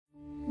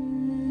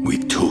We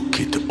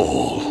took it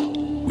all.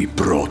 We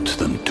brought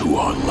them to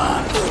our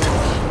land.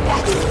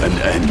 An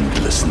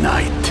endless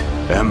night,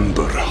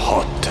 ember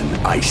hot and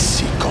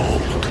icy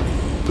cold.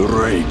 The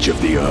rage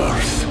of the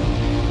earth.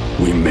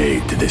 We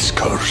made this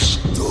curse.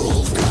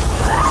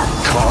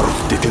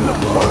 Carved it in the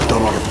blood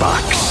on our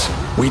backs.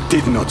 We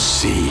did not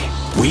see.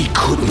 We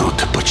could not,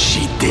 but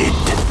she did.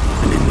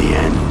 And in the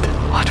end...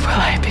 What will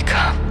I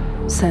become?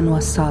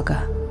 Senua's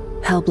Saga.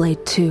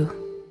 Hellblade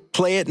 2.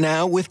 Play it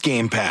now with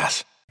Game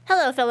Pass.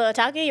 Hello, fellow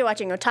Otaku. You're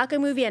watching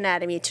Otaku Movie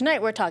Anatomy.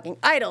 Tonight, we're talking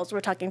idols, we're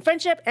talking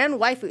friendship, and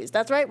waifus.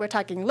 That's right, we're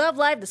talking Love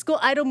Live, the school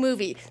idol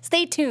movie.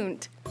 Stay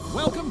tuned.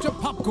 Welcome to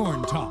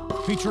Popcorn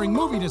Talk, featuring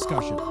movie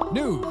discussion,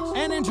 news,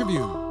 and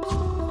interviews.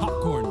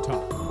 Popcorn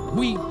Talk.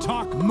 We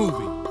talk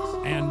movies.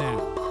 And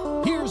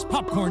now, here's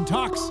Popcorn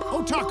Talk's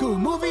Otaku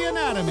Movie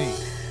Anatomy.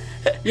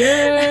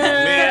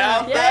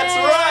 Yeah, that's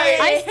right.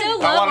 I still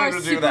love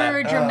our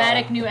super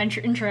dramatic new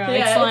intro.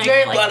 Yeah, it's like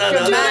very no.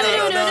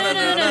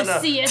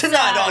 CSI.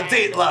 Tonight on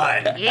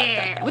Dateline.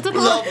 Yeah. What's up?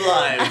 Love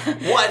Live.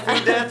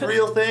 Waifu death,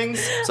 real things.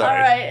 Sorry. All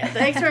right,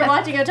 thanks for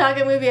watching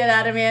Otaku Movie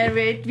Anatomy. And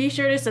be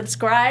sure to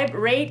subscribe,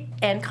 rate,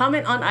 and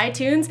comment on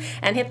iTunes,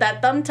 and hit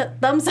that thumbs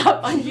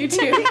up on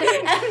YouTube,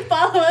 and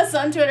follow us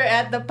on Twitter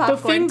at the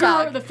Popcorn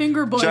Talk. The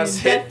finger button. Just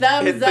hit the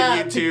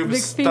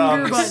YouTube's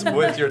thumbs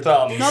with your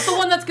thumbs. Not the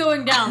one that's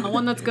going down. The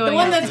one that's going The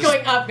one up. that's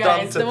going up,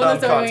 guys. The one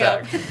that's thumb going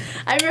up.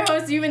 I'm your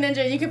host, Human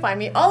Ninja. You can find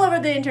me all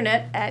over the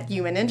internet at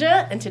Human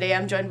Ninja. And today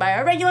I'm joined by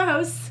our regular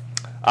hosts.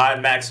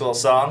 I'm Maxwell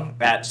Song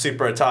at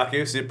Super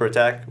Otaku, Super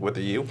Attack with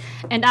a U.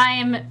 And I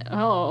am...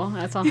 Oh,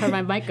 that's all for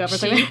my mic up.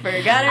 She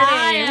forgot her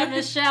I name. am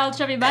Michelle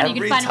Chubby Bunny.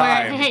 You can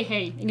find me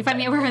Hey. You can find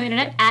me over on the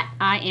internet at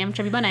I am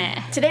Chubby Bunny.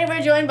 Today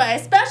we're joined by a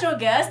special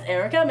guest,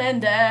 Erica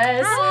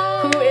Mendez,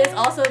 Hi. who is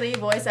also the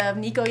voice of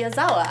Nico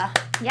Yazawa.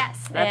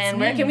 Yes, that's And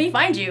me. where can we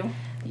find you?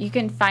 You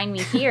can find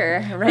me here,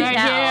 Right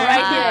now. here.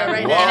 Right now.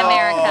 In Whoa.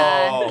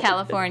 America,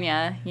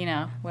 California,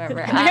 wherever.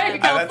 America,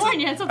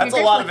 California. That's a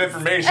lot of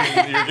information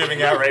you're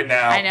giving out right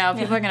now. I know,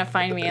 people are going to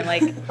find me and,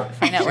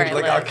 find out where I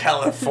Like, live.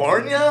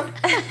 California?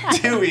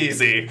 Too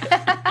easy.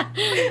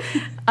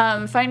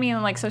 Find me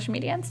on, social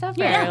media and stuff.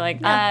 Yeah. Or,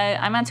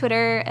 I'm on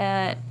Twitter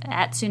at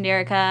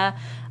Sunderica.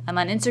 I'm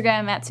on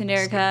Instagram at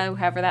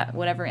Sunderica,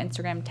 whatever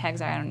Instagram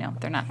tags are. I don't know.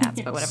 They're not ads,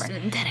 but whatever.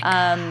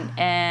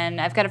 And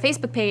I've got a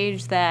Facebook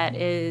page that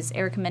is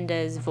Erica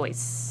Mendez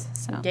Voice.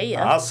 So.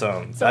 Yeah.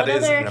 Awesome. So That what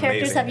is other an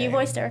characters amazing have you name.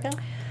 voiced, Erica?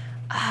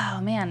 Oh,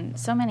 man.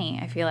 So many,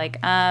 I feel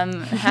like.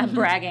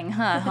 Bragging.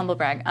 Humble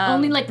brag.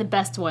 Only the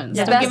best ones.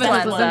 The Don't best give us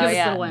ones, the though, good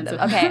yeah. ones.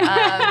 Okay.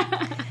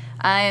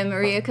 I'm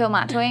Ryuko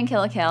Matoi in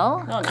Kill la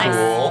Kill. Oh, nice.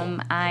 Cool.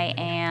 I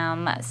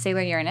am Sailor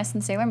Uranus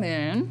and Sailor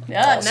Moon.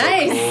 Yeah, Also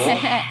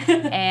nice.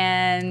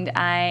 And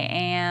I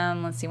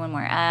am, let's see, one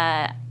more.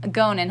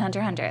 Gon in Hunter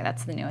x Hunter.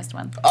 That's the newest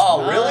one.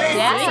 Oh, really?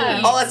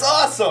 Yeah. Oh, that's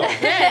awesome.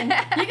 Man,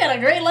 you got a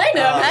great lineup.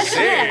 Oh,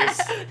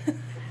 jeez.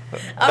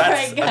 All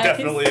That's right, guys.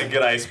 definitely a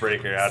good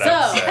icebreaker, I'd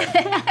have to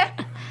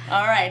say.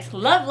 All right,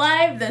 Love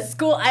Live, the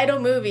school idol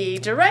movie,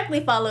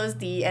 directly follows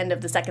the end of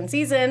the second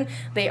season.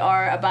 They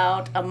are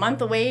about a month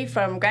away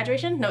from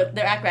graduation. No,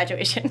 they're at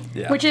graduation.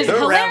 Yeah. Which is They're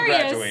around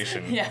hilarious.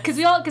 graduation. Yeah. Because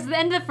at the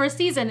end of the first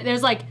season,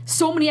 there's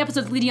so many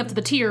episodes leading up to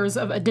the tears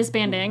of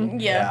disbanding.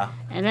 Yeah.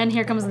 And then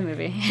here comes the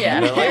movie.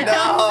 Yeah, They're like, here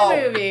comes "No."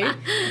 the movie.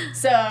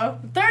 So,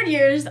 third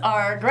years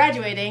are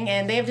graduating,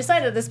 and they have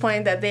decided at this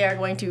point that they are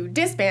going to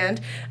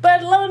disband.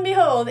 But lo and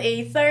behold,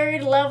 a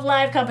third Love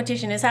Live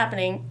competition is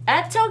happening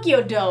at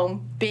Tokyo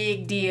Dome.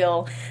 Big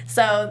deal.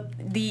 So,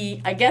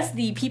 I guess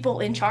the people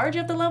in charge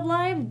of the Love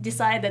Live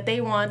decide that they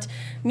want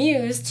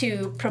Muse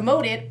to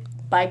promote it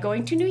by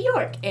going to New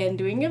York and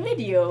doing a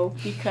video,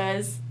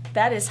 because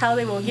that is how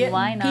they will get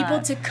Why not?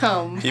 people to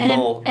come.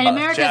 People, And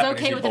America's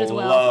Japanese okay with it people as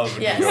well. Love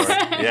Yes. New York.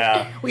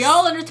 Yeah. We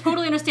all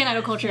totally understand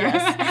idol culture.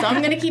 So I'm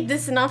going to keep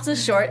this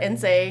synopsis short and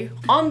say,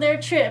 on their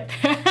trip,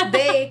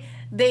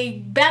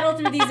 they battle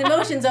through these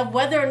emotions of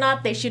whether or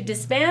not they should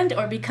disband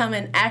or become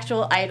an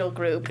actual idol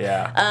group.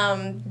 Yeah.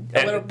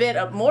 A little bit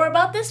more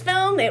about this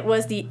film. It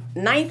was the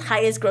 9th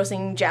highest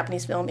grossing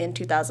Japanese film in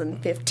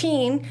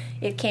 2015.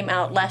 It came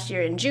out last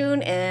year in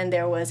June, and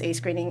there was a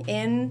screening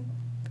in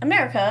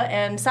America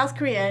and South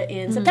Korea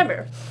in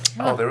September.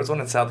 Oh, there was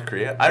one in South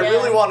Korea? I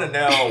really want to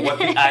know what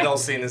the idol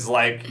scene is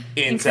like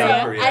in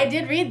South Korea. I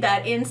did read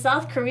that. In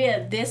South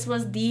Korea, this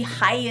was the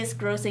highest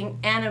grossing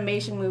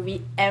animation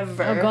movie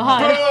ever. Oh,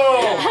 God.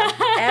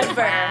 Boom!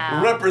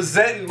 Ever.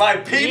 Representing my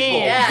people.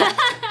 Yeah.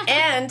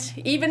 And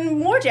even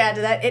more to add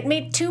to that, it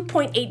made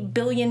 2.8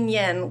 billion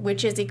yen,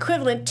 which is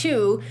equivalent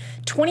to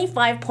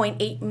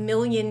 25.8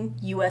 million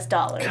US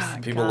dollars.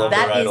 People love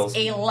their That idols.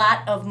 is a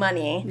lot of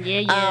money.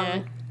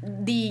 Yeah.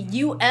 The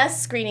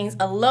US screenings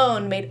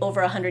alone made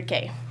over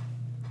 100K.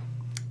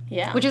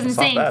 Yeah. Which is That's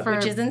not insane bad. for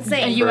Which is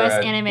insane. a For U.S.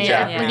 a anime.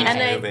 Japanese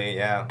And movie,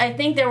 yeah. I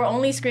think there were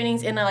only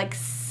screenings in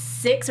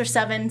 6 or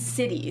 7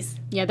 cities.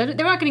 Yeah, they're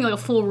not getting like a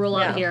full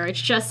rollout Yeah. here.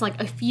 It's just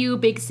like a few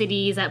big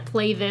cities that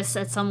play this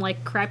at some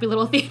like crappy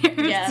little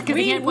theaters. Yeah, 'cause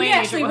they can't play we it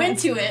actually went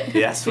to it.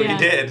 Yes, we Yeah.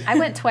 did. I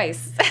went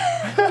twice.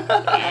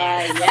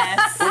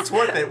 Yes. It's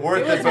worth it.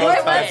 Worth was it both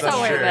worth times, it. I'm So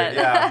worth sure. it.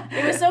 Yeah.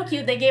 It was so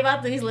cute. They gave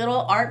out these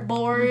little art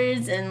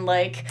boards and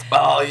like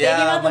Oh they gave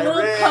yeah, out the my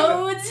little rig.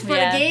 codes for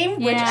Yeah. the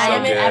game, which Yeah. I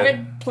am So an good.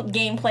 avid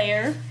game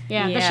player.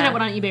 Yeah, that Yeah. shit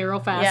went on eBay real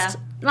fast.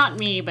 Yeah. Not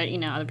me, but you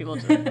know, other people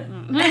do.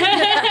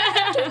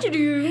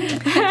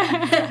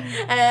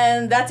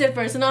 And that's it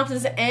for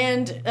synopsis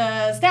and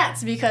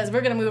stats, because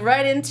we're gonna move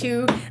right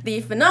into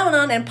the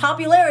phenomenon and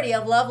popularity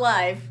of Love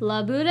Live.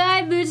 La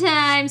Budai Boo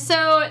time.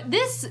 So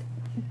this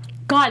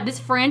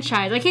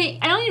franchise, I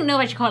don't even know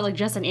if I should call it like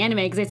just an anime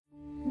because it's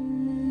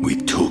We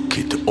took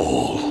it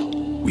all.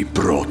 We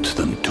brought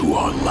them to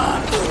our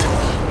land.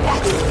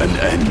 An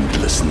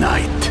endless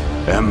night,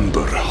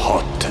 ember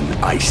hot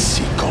and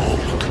icy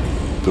cold.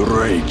 The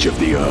rage of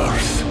the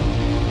earth.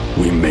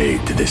 We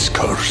made this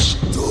curse.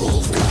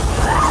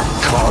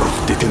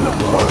 Carved it in the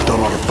blood on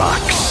our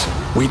backs.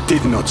 We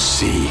did not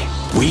see.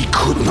 We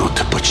could not,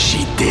 but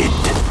she did.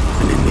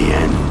 And in the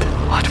end,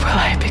 what will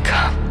I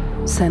become?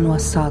 Senwa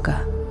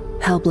Saga.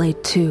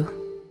 Hellblade 2.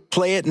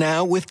 Play it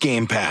now with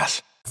Game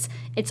Pass.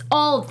 it's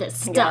all of this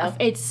stuff.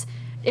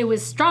 It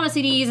was drama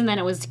CDs, and then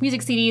it was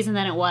music CDs, and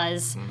then it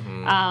was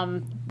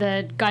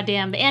the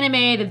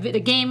anime, the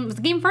game. Was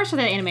the game first or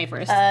the anime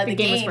first? The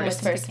game was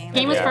first.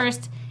 Game was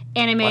first.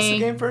 Anime. What's the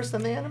game first,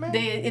 then the anime?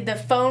 The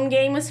phone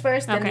game was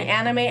first, then Okay. the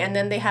anime, and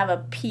then they have a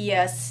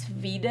PS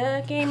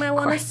Vita game, I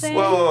want to say.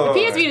 Whoa.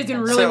 PS Vita is doing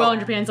really well in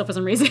Japan still for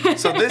some reason.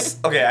 So this,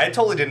 okay, I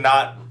totally did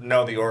not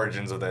know the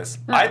origins of this.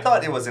 I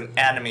thought it was an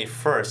anime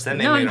first, then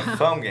they made a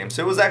phone game.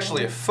 So it was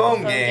actually a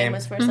phone game,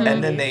 was first,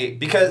 and then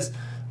because,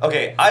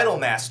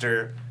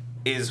 Idolmaster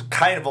is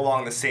kind of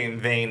along the same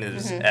vein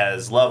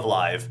as Love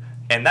Live,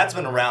 and that's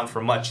been around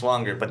for much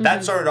longer, but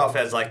that started off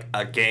as like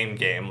a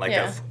game, like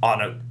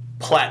on a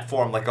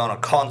platform, like on a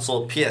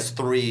console.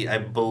 PS3, I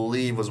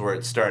believe, was where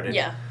it started.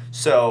 Yeah.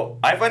 So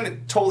I find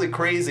it totally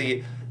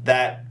crazy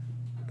that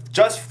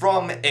just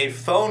from a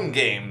phone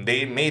game,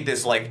 they made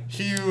this like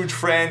huge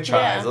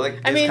franchise. Yeah. Like,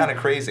 I it's mean, kind of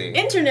crazy.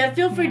 Internet,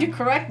 feel free to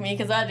correct me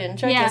because I didn't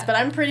check this, but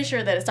I'm pretty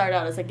sure that it started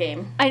out as a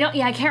game. I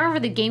can't remember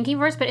the game came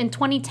first, but in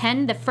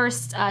 2010, the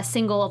first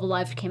single of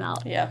Alive came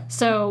out. Yeah.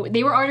 So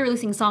they were already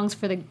releasing songs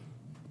for the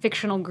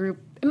fictional group.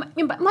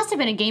 It must have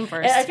been a game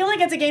first. I feel like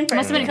it's a game first.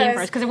 Must have been a game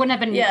first because it wouldn't have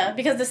been. Yeah,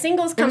 because the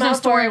singles There come was no out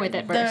story for with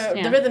it first,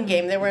 the rhythm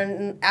game. There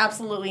were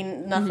absolutely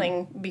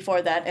nothing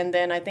before that, and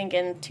then I think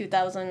in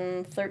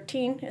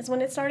 2013 is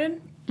when it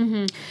started.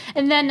 And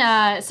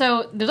then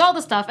so there's all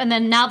this stuff, and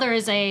then now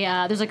there's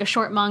like a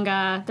short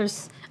manga.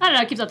 I don't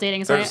know, it keeps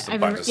updating. So There's a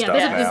bunch of stuff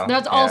now.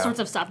 there's all Yeah. sorts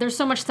of stuff. There's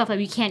so much stuff that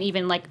we can't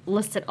even like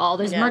list it all.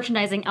 There's Yeah.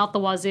 merchandising out the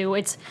wazoo.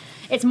 It's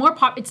more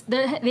pop.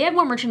 They have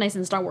more merchandise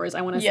than Star Wars. I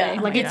want to say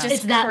like it's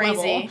just that crazy.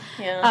 level.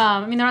 Yeah.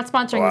 I mean, they're not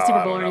sponsoring Wow, the Super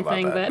I Bowl or don't know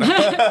anything, about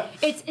but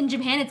it's in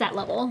Japan. It's that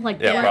level. Like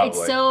Yeah, where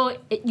it's probably.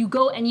 you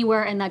go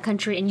anywhere in that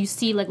country and you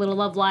see like little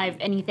Love Live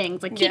anything.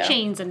 It's like Yeah.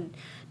 keychains and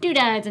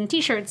doodads and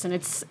T-shirts, and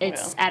it's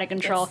out of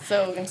control. It's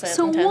so intense.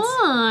 So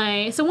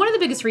why? So one of the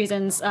biggest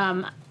reasons,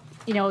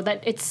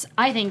 that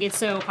I think it's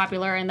so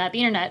popular, and that the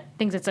internet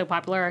thinks it's so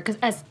popular, because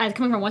as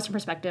coming from a Western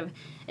perspective,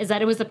 is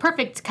that it was the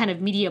perfect kind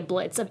of media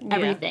blitz of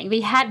everything.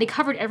 They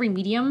covered every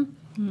medium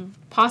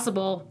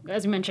possible,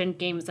 as we mentioned,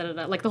 games,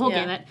 like the whole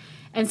gamut,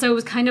 and so it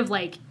was kind of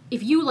like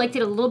if you liked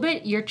it a little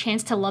bit, your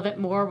chance to love it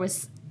more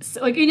was. So,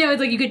 like it's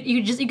like you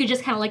could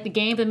just kind of like the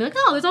game, and be like,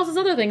 oh, there's also this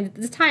other thing,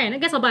 this tie-in. I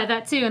guess I'll buy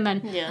that too, and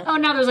then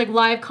now there's like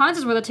live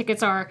concerts where the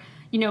tickets are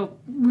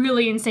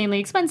really insanely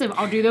expensive.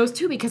 I'll do those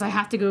too because I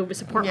have to go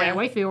support my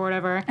waifu or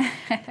whatever.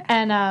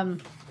 And I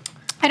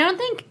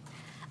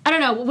don't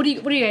know. What do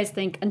you guys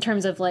think in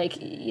terms of like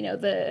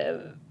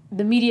the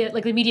media,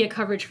 like the media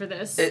coverage for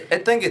this? I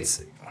think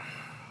it's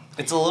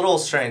a little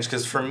strange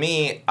because for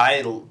me,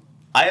 I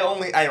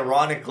only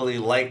ironically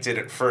liked it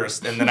at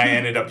first, and then I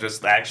ended up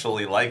just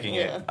actually liking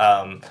it.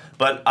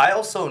 But I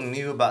also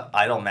knew about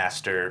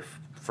Idolmaster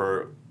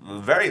for a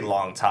very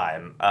long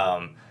time.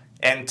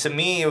 And to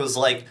me, it was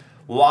like,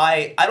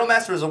 why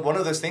Idolmaster is one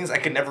of those things I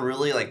could never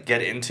really like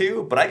get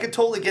into, but I could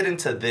totally get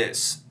into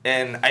this.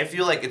 And I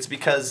feel like it's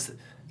because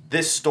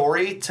this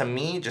story to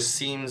me just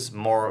seems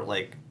more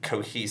like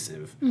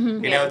cohesive.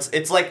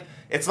 It's like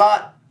it's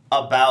not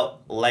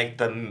about like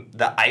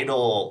the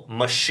idol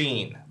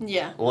machine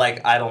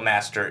like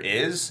Idolmaster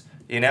is.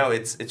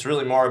 It's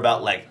really more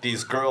about like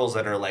these girls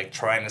that are like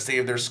trying to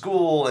save their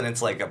school, and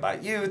it's like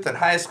about youth and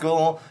high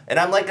school, and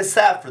I'm like a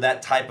sap for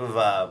that type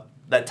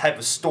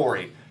of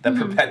story that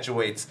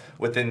perpetuates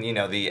within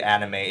the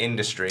anime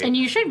industry. And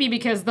you should be,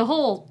 because the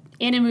whole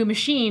anime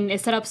machine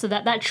is set up so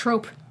that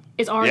trope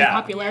is already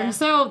popular. And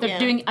so they're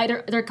doing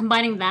they're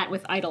combining that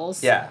with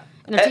idols. Yeah.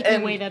 And they're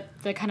taking away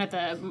the kind of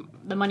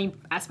the money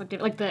aspect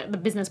of it, like the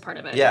business part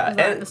of it. Yeah,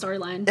 and the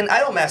storyline. And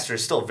Idolmaster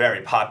is still very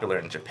popular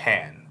in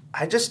Japan.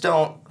 I just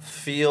don't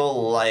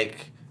feel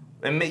like,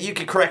 and you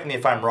could correct me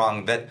if I'm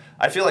wrong, that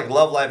I feel like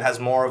Love Live has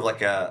more of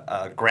like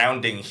a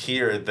grounding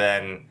here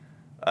than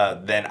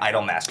than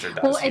Idolmaster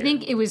does. Well, I here.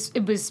 think it was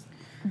the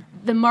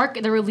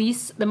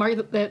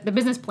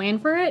business plan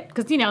for it,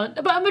 because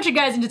a bunch of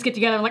guys can just get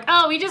together and like,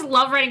 oh, we just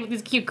love writing with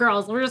these cute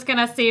girls. We're just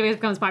gonna see if it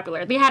becomes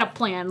popular. They had a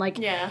plan,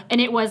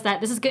 and it was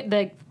that this is good.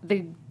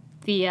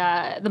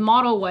 The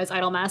model was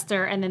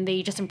Idolmaster, and then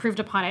they just improved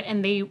upon it,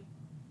 and they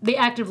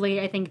actively,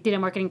 I think, did a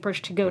marketing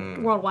push to go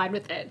worldwide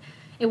with it.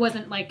 It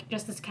wasn't like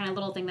just this kind of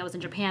little thing that was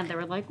in Japan. They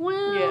were like,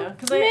 well,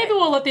 maybe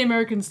we'll let the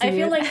Americans do it. I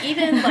feel like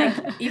even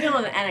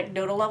on an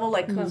anecdotal level,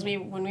 because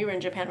when we were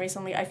in Japan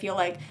recently, I feel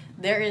like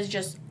there is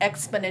just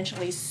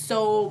exponentially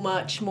so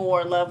much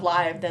more Love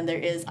Live than there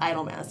is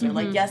Idolmaster. Mm-hmm.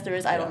 Like, yes, there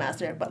is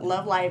Idolmaster, but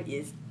Love Live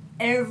is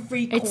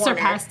every corner. It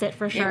surpassed it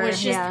for sure. It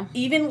was just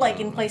even like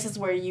in places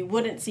where you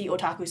wouldn't see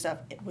otaku stuff,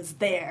 it was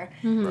there.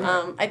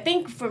 Mm-hmm. I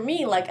think for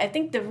me, I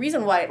think the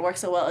reason why it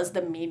works so well is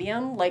the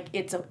medium.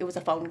 It was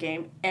a phone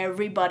game.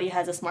 Everybody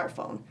has a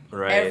smartphone.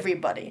 Right.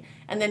 Everybody.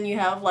 And then you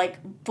have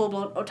full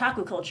blown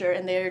otaku culture,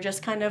 and they're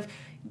just kind of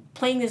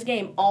playing this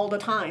game all the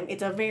time.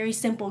 It's a very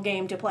simple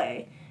game to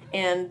play.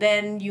 And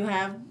then you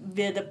have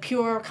the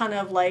pure kind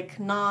of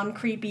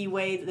non-creepy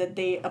way that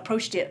they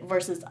approached it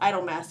versus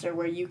Idolmaster,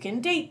 where you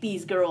can date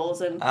these girls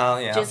and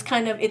just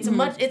kind of it's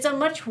a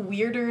much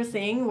weirder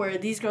thing where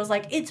these girls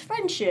it's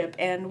friendship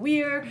and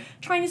we're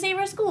trying to save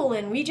our school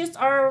and we just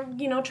are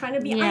trying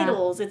to be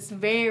idols. It's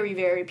very,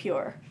 very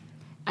pure.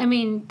 I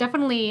mean,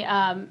 definitely.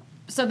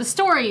 So the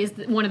story is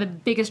one of the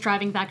biggest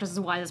driving factors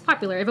of why it's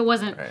popular. If it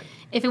wasn't,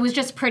 if it was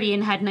just pretty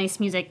and had nice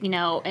music,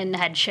 and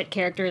had shit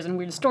characters and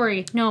weird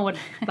story, no one would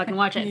fucking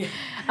watch it.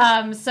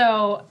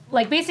 So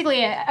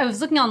basically, I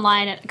was looking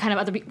online at kind of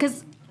other,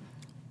 because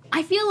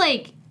I feel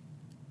like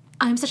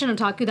I'm such an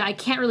otaku that I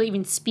can't really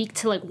even speak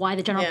to why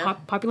the general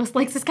populace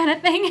likes this kind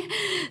of thing.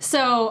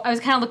 So I was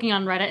kind of looking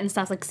on Reddit and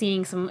stuff,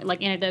 seeing some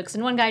anecdotes,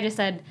 and one guy just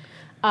said,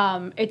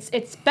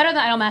 it's better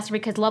than Idolmaster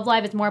because Love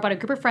Live is more about a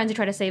group of friends who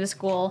try to save a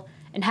school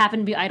and happen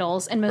to be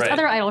idols, and most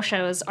other idol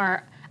shows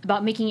are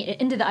about making it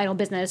into the idol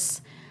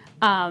business,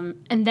 and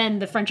then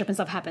the friendship and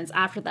stuff happens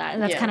after that,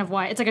 and that's kind of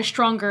why it's a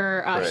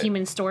stronger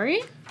human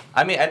story.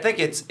 I mean, I think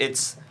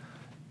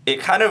it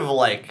kind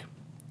of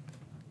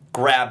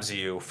grabs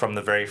you from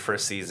the very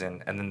first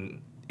season, and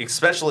then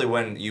especially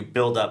when you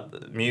build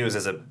up Muse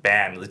as a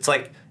band, it's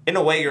in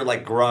a way you're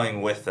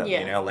growing with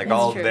them,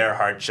 all of their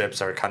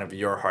hardships are kind of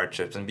your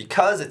hardships, and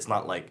because it's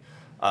not like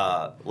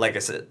I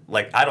said,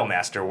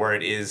 Idolmaster, where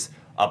it is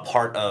a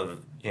part of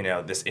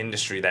this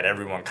industry that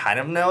everyone kind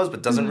of knows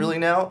but doesn't really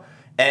know,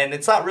 and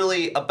it's not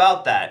really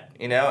about that,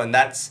 and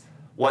that's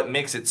what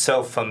makes it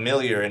so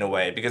familiar in a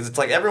way, because it's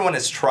everyone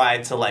has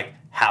tried to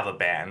have a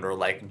band or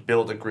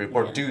build a group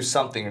or do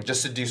something, or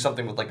just to do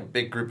something with a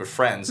big group of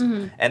friends,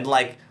 and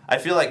I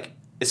feel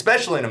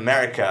especially in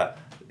America,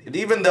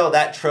 even though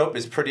that trope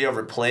is pretty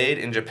overplayed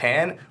in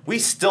Japan, we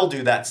still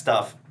do that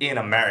stuff in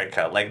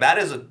America. That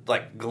is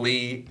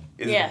Glee.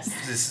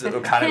 This is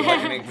kind of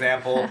an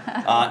example.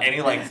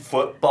 Any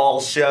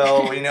football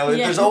show,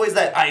 there's always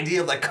that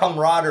idea of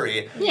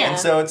camaraderie. Yeah. And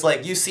so it's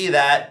you see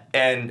that,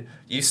 and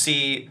you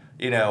see,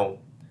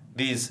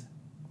 these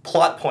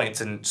plot points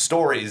and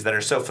stories that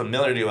are so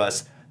familiar to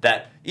us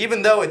that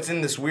even though it's in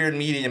this weird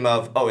medium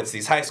of, it's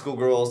these high school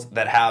girls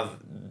that have,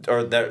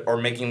 or that are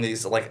making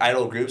these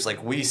idol groups,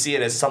 we see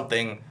it as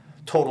something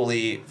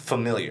totally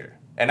familiar.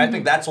 And I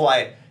think that's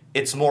why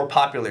it's more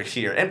popular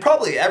here, and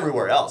probably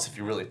everywhere else if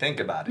you really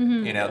think about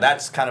it.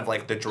 That's kind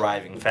of the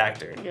driving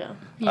factor.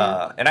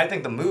 And I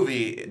think the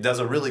movie does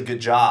a really good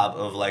job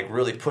of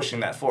really pushing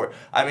that forward.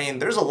 I mean,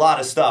 there's a lot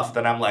of stuff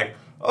that I'm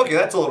okay,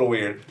 that's a little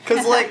weird,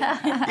 because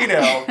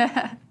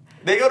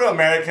they go to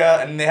America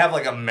and they have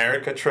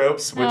America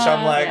tropes, which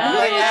I'm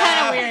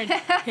kind of weird.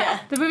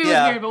 The movie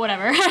was weird, but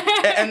whatever.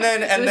 and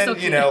then so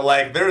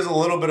there was a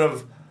little bit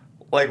of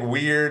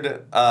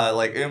weird,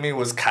 Umi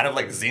was kind of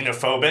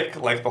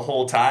xenophobic the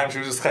whole time. She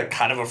was just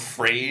kind of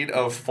afraid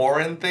of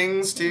foreign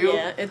things too.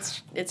 Yeah,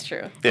 it's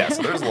true. Yeah,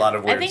 so there's a lot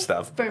of weird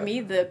stuff. For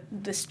me,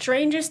 the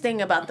strangest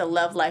thing about the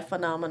Love Life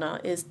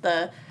phenomena is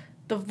the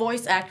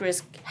voice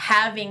actors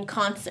having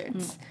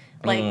concerts.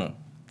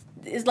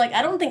 It's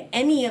I don't think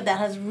any of that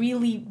has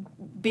really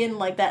been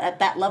like that at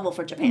that level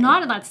for Japan.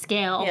 Not at that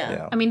scale.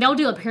 Yeah. I mean, they'll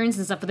do appearances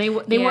and stuff, but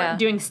they weren't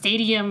doing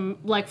stadium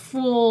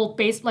full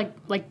baseball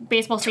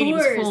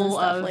stadiums full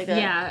of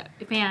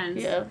fans.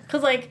 Yeah,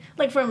 because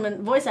from a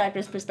voice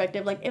actor's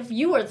perspective, if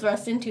you were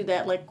thrust into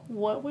that,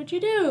 what would you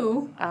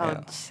do?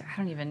 I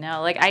don't even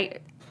know. I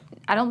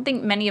don't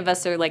think many of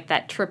us are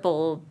that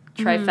triple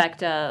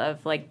trifecta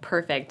of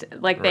perfect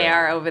they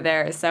are over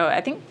there. So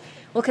I think.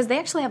 Well, because they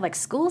actually have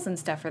schools and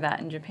stuff for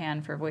that in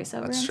Japan for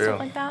voiceover and stuff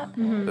like that.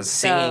 The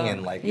singing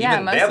and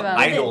even they have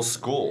idol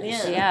schools.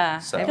 Yeah,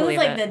 so. I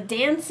believe it's the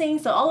dancing,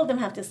 so all of them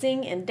have to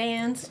sing and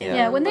dance.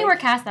 Yeah, when they were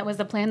cast, that was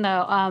the plan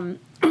though.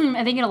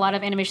 I think in a lot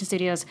of animation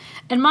studios,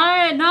 and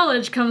my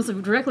knowledge comes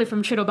directly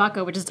from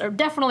Chirobako, which is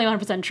definitely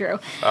 100% true.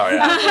 Oh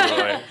yeah,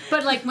 absolutely.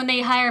 But when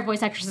they hire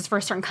voice actresses for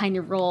a certain kind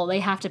of role, they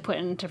have to put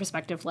into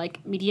perspective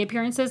media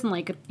appearances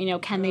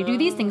and can they do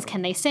these things?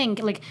 Can they sing?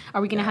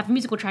 Are we gonna have a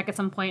musical track at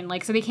some point?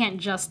 So they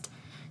can't just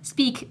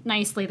speak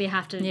nicely. They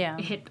have to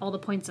hit all the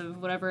points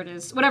of whatever it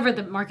is, whatever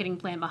the marketing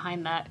plan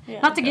behind that.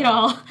 Not to get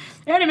all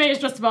anime is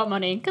just about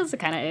money, because it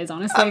kind of is,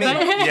 honestly. I mean,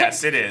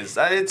 yes, it is.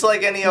 It's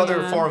like any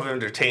other form of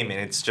entertainment.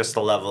 It's just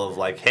the level of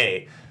like,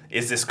 hey,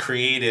 is this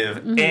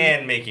creative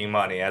and making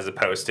money, as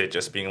opposed to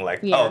just being like,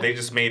 oh, they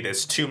just made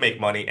this to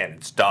make money and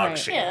it's dog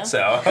shit. Yeah.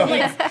 So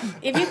like,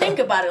 if you think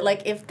about it,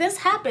 like if this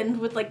happened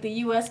with like the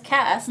U.S.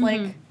 cast,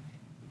 like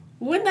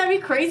wouldn't that be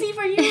crazy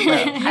for you?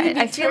 Like,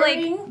 I feel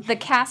like the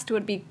cast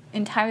would be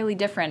entirely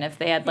different if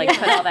they had like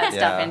put all that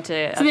stuff into.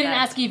 So they didn't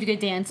ask you if you could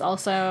dance,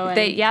 also. And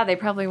They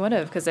probably would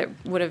have, because it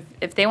would have,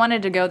 if they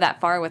wanted to go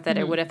that far with it,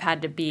 it would have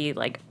had to be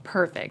like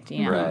perfect,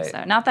 you know. Right.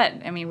 So not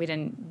that, I mean, we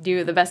didn't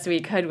do the best we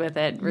could with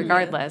it,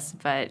 regardless.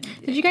 But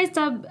did you guys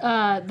dub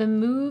the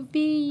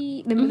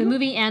movie, the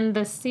movie and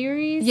the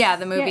series? yeah,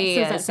 the movie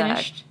so is that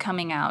finished?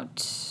 coming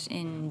out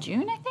in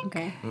June, I think.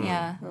 Okay.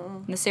 Yeah,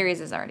 and the series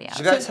is already out.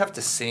 do you guys have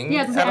to sing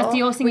Yeah, at all? do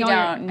you all sing We all your-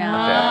 don't, no. Okay,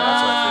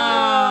 that's what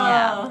I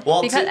Yeah.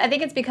 Well, because to- I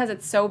think it's because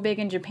it's so big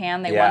in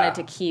Japan, they wanted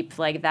to keep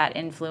like that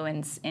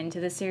influence into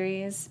the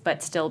series,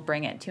 but still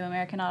bring it to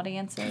American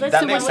audiences. That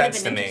That so makes what would've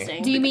sense been to me.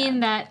 interesting. Do you mean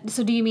that?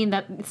 So do you mean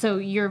that? So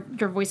you're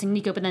voicing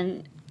Nico, but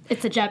then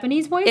it's a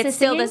Japanese voice. It's that's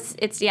still singing? this.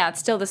 It's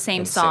still the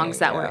same It's songs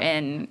singing, that were yeah.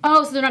 in.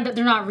 Oh, so they're not No, they're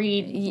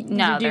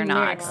doing not.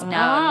 lyrics. No,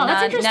 Oh,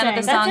 that's none of the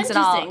interesting. songs That's at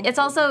all.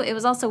 interesting. It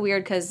was also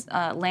weird because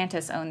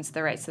Lantis owns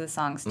the rights to the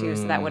songs too,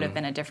 so that would have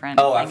been a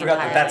different. Oh, I thing forgot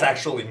that that's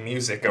entirely. actually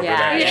music over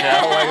Yeah. there. You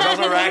Yeah. know, like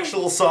those are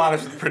actual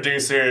songs with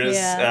producers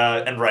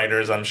Yeah. and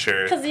writers, I'm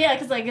sure. Because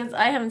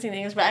I haven't seen the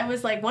English, but I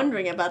was like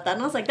wondering about that,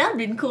 and I was like, that'd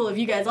been cool if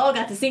you guys all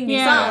got to sing these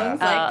Yeah.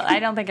 songs. Like, I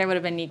don't think I would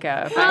have been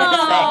Nico if I had to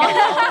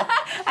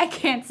sing. I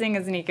can't sing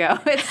as Nico.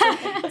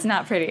 It's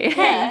not pretty.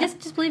 Hey,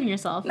 just believe in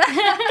yourself.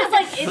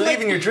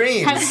 Believe in your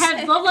dreams.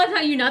 Have Love Life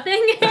not you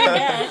nothing?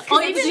 yeah.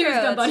 All you It's can do is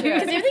true, go, it's buddy. true.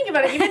 Because if you think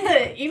about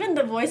it, even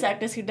the voice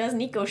actress who does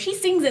Nico, she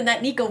sings in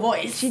that Nico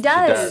voice. She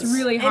does. does.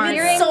 Really hard. And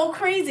it's so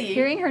crazy.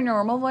 Hearing her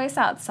normal voice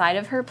outside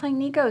of her playing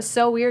Nico is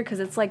so weird because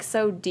it's like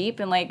so deep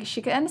and like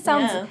she kind of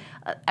sounds.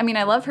 Yeah. I mean,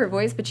 I love her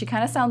voice, but she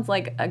kind of sounds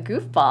like a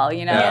goofball,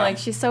 you know? Yeah. Like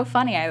she's so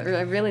funny. I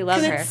really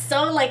love Because her. it's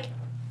so like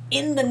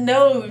in the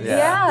nose.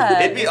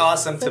 Yeah. It'd be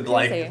awesome So to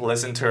like crazy.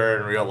 listen to her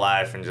in real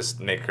life and just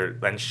make her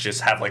and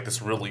just have like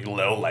this really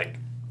low like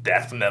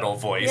death metal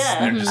voice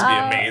Yeah. and just be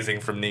amazing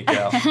from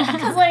Nico.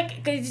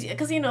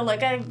 Because you know,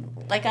 like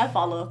I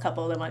follow a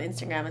couple of them on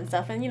Instagram and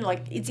stuff, and you know,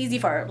 like it's easy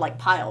for her, like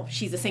Pyle,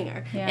 she's a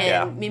singer, Yeah.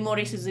 and Yeah.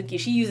 Mimori Suzuki,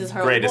 she uses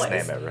her Greatest own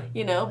voice. name ever.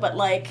 You know, but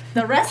like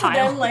the rest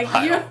Pyle. of them, like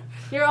Pyle.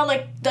 you're all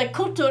like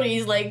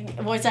Kotori's like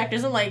voice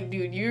actors. I'm like,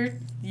 dude,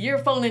 you're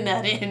phoning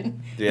that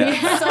in.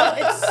 Yeah. So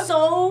it's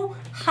so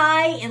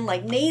high and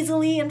like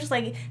nasally. I'm just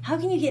like, how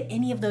can you get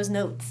any of those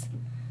notes?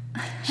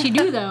 She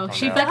do though.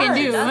 She no. fucking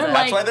do. Does it?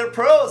 That's why they're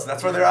pros.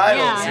 That's why they're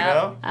idols,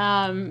 Yeah.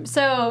 you know?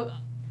 So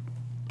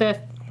the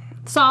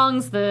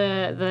songs,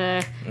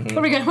 the what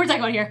are we going? We're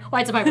talking about here.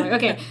 Why it's so popular?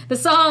 Okay, the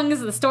songs,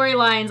 the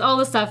storylines, all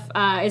the stuff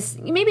is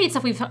maybe it's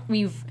stuff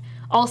we've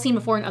all seen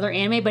before in other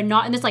anime, but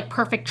not in this like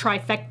perfect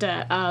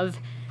trifecta of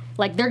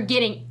like they're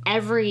getting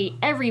every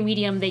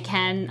medium they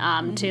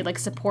can to like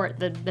support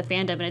the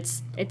fandom, and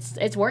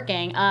it's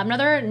working.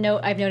 Another note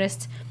I've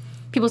noticed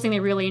people saying they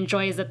really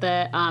enjoy is that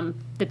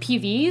the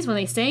PVs when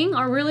they sing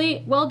are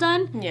really well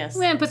done. Yes.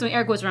 I'm gonna put some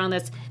air quotes around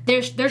this.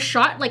 They're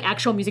shot like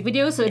actual music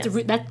videos, so Yes.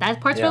 it's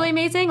that part's Yeah. really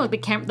amazing. Like the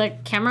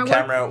camera work.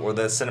 Camera or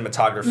the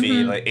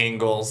cinematography, like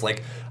angles,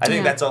 like I think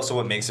Yeah. that's also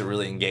what makes it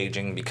really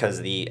engaging because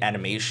the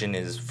animation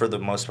is for the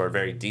most part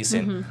very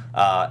decent,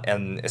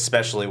 and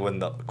especially when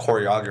the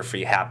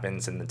choreography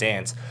happens in the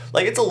dance,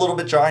 like it's a little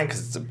bit jarring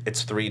because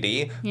it's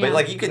 3D, Yeah. but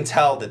like you can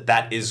tell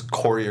that is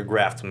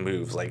choreographed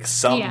moves. Like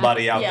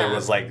somebody out there Yeah.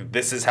 was like,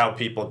 this is how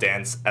people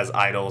dance as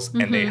idols,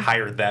 and they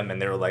hired them,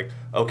 and they were like,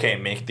 okay,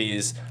 make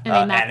these And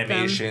they mapped them.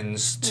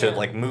 animations to Yeah.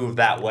 like move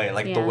that way,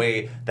 like the Yeah.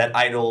 way that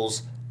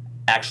idols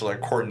actually are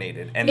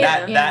coordinated, and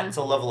Yeah. that's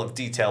a level of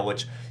detail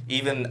which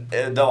even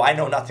though I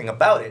know nothing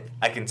about it,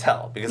 I can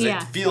tell because Yeah.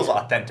 it feels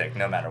authentic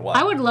no matter what.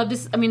 I would love to.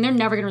 I mean, they're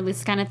never gonna release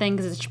this kind of thing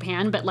because it's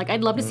Japan. But like,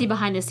 I'd love to see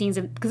behind the scenes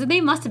because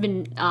they must have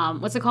been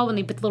what's it called when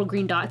they put the little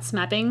green dots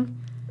mapping.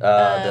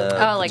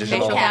 like digital-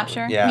 facial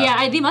capture? Yeah.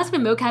 Yeah, they must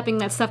have been mocapping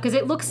that stuff because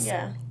it looks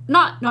Yeah.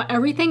 not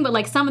everything, but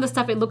like some of the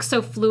stuff it looks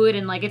so fluid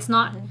and like it's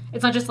not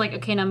just like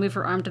okay now move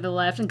her arm to the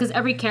left and because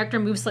every character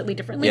moves slightly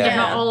differently. Yeah. They're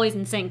not Yeah. always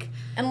in sync.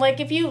 And like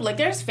if you like,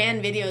 there's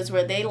fan videos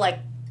where they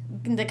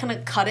kind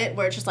of cut it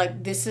where it's just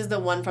like this is the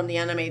one from the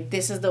anime,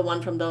 this is the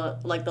one from the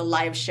like the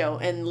live show,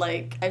 and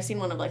like I've seen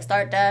one of like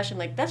Start Dash and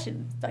like that shit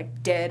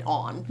like dead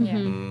on.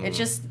 Yeah. It's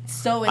just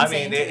so I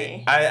insane mean, to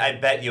me. I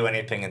bet you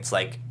anything it's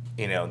like,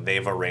 you know,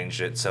 they've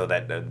arranged it so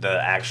that the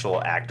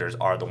actual actors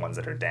are the ones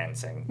that are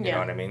dancing. You Yeah. know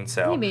what I mean?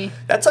 So Maybe.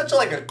 that's such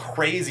like a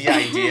crazy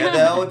idea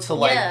though to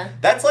like Yeah.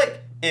 that's like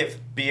if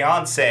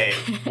Beyonce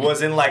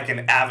was in like an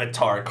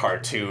Avatar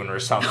cartoon or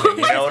something,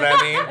 you know what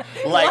I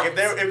mean? Like if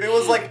it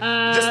was like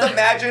just just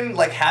imagine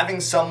like having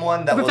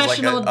someone that was like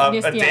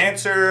a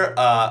dancer,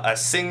 a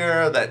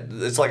singer, that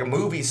it's like a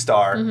movie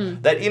star,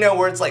 that, you know,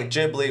 where it's like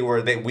Ghibli,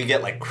 where we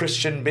get like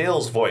Christian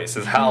Bale's voice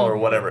as Hal or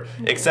whatever,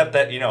 except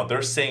that, you know,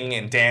 they're singing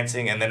and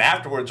dancing, and then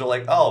afterwards you're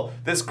like, oh,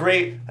 this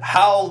great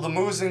Howl's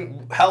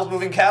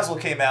Moving Castle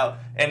came out,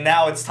 and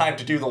now it's time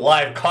to do the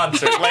live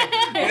concert. Like,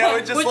 you know,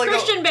 it's just with like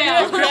Christian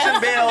Bale. with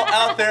Christian Bale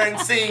out there and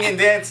singing and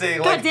dancing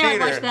like damn,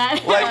 theater. watch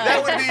that.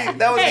 Like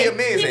that would be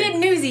amazing. He did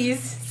Newsies,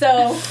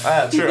 so.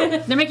 True.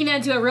 They're making that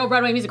into a real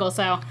Broadway musical,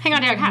 so hang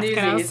on to your hats,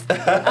 Newsies.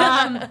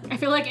 kiddos. I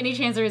feel like any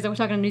chance there is that we're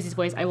talking to Newsies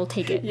voice, I will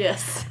take it.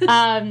 Yes.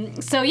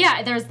 So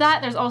yeah, there's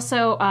that. There's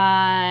also what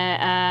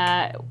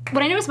I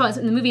noticed about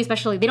in the movie,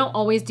 especially, they don't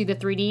always do the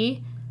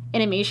 3D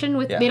animation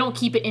they don't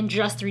keep it in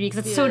just 3D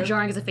because it's so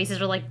jarring because the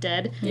faces are like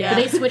dead. Yeah.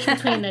 But they switch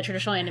between the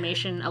traditional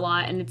animation a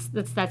lot, and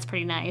that's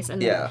pretty nice.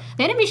 And the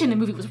animation in the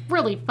movie was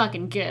really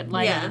fucking good.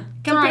 Like,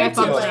 compared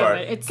to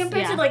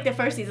like the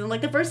first season.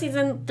 Like the first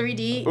season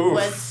 3D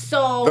was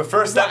so the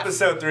first rough.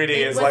 episode 3D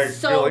is was like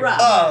so you're like,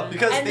 rough.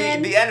 because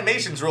And the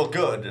animation's real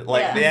good.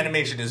 Like the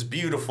animation is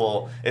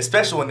beautiful,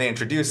 especially when they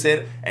introduce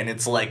it and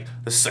it's like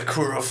the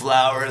sakura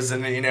flowers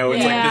and, you know,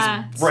 it's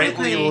like this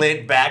brightly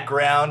lit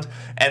background,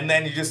 and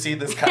then you just see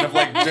this kind of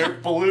like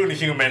dirt balloon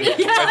human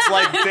that's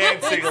like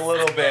dancing a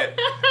little bit,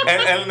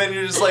 and then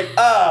you're just like,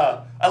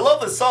 I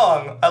love the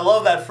song. I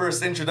love that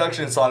first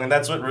introduction song, and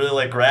that's what really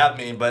like grabbed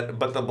me. But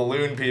the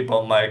balloon people,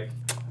 I'm like,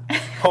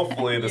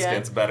 hopefully this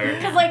gets better.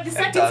 Because like the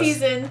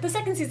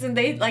second season,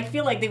 they like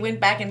feel like they went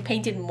back and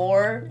painted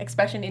more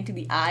expression into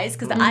the eyes,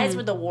 because the eyes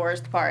were the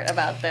worst part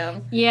about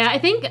them. Yeah, I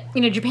think,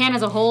 you know, Japan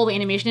as a whole, the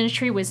animation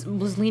industry was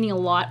leaning a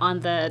lot on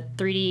the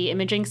 3D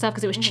imaging stuff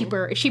because it was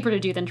cheaper. It's cheaper to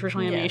do than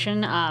traditional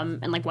animation,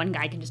 and like one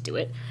guy can just do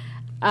it.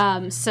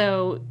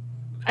 So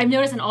I've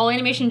noticed in all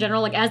animation in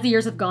general, like as the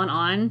years have gone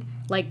on,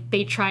 like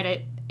they try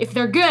to, if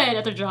they're good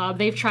at their job,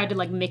 they've tried to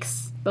like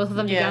mix both of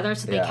them together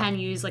so they can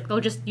use, like, they'll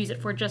just use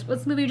it for just,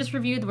 what's the movie we just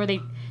reviewed where they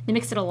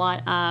mixed it a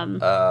lot?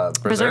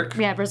 Berserk?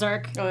 Yeah,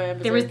 Berserk. Oh, yeah,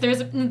 Berserk.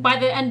 There's by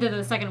the end of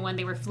the second one,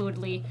 they were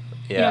fluidly,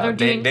 yeah, you know, they're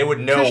doing they would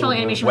know traditional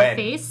animation when, with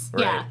face.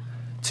 right, Yeah.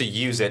 to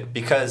use it,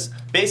 because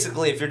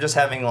basically if you're just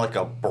having like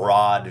a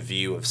broad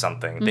view of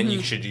something, then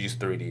you should use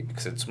 3D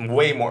because it's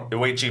way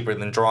cheaper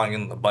than drawing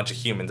in a bunch of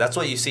humans. That's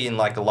what you see in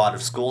like a lot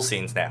of school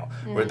scenes now,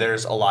 where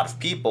there's a lot of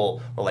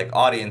people or like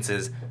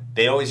audiences,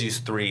 they always use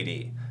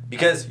 3D.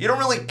 Because you don't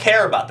really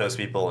care about those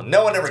people.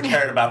 No one ever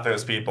cared about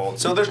those people.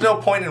 So there's no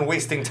point in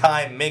wasting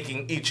time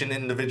making each an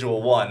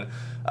individual one,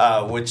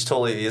 which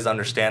totally is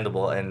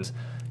understandable. And,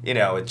 you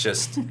know, it's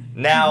just,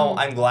 now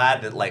I'm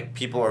glad that, like,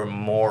 people are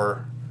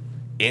more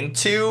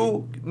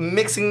into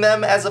mixing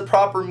them as a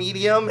proper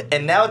medium.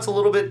 And now it's a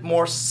little bit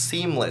more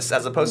seamless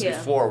as opposed to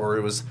before, where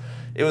it was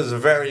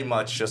very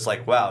much just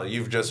like, wow,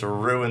 you've just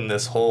ruined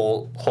this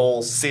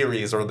whole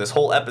series or this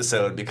whole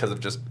episode because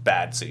of just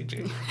bad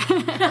CG.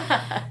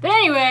 But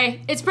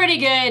anyway, it's pretty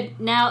good.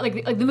 Now,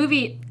 like the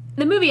movie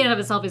in and of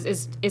itself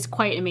is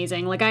quite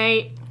amazing. Like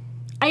I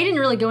didn't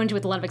really go into it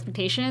with a lot of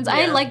expectations.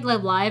 I liked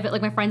Live Live,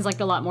 like my friends liked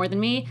it a lot more than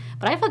me,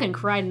 but I fucking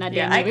cried in that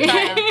damn movie.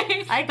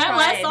 I cried. That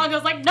last song, I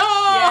was like, no!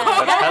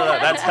 Yeah.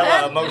 That's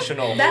hella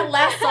emotional. That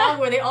last song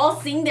where they all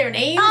sing their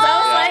names, I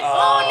was like,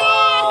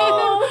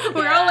 oh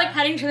no! We're all like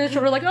patting each other's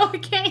shoulder, like, oh, we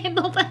can't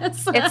handle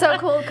this. It's so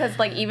cool because,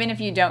 like, even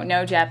if you don't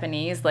know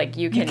Japanese, like,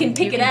 you can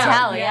pick it out.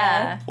 tell,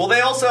 yeah. Well,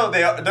 they're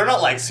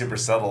not like super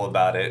subtle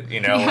about it,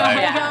 you know,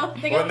 like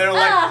They go, when they're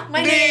like,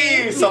 my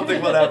 "Nee," name.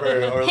 something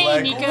whatever, or Hey,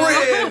 like Nico.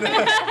 Rin.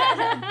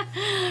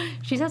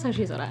 She says how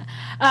she's on it.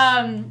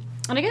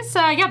 And I guess,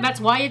 that's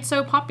why it's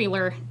so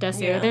popular,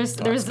 Desu. Yeah. There's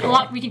a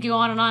lot we could go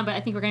on and on, but I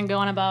think we're going to go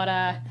on about,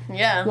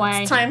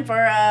 why. It's time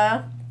for,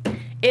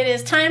 it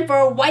is time for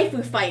a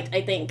waifu fight,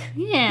 I think.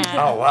 Yeah.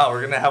 Oh wow,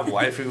 we're gonna have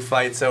waifu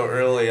fight so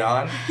early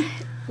on.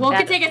 Well, it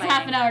could That's take us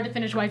half an hour to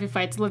finish waifu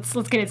fights. Let's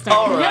get it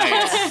started. All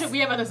right. We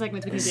have other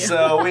segments we can do.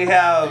 So we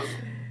have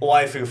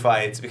waifu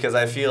fights because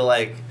I feel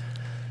like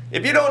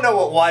if you don't know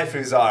what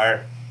waifus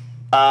are,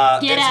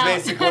 Get it's out.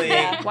 basically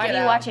Why do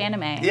you watch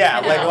anime? yeah,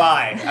 like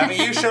why? I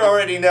mean, you should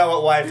already know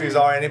what waifus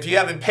are, and if you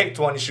haven't picked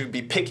one, you should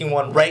be picking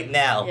one right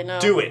now. You know.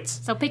 Do it.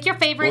 So pick your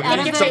favorite We'll out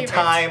of give the you some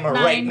time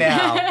right 9.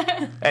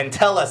 now and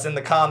tell us in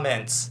the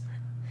comments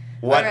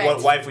what All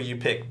right. waifu you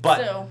pick.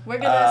 But So, we're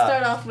gonna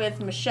start off with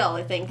Michelle,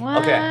 I think.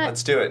 What? okay,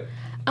 let's do it.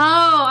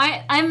 Oh,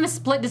 I'm a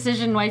split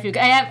decision waifu.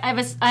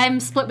 I'm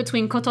split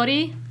between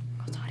Kotori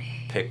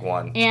Pick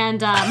one.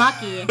 and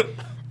Maki.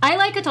 I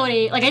like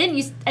Kotori. Like I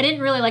didn't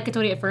really like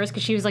Kotori at first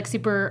because she was like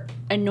super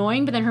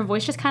annoying, but then her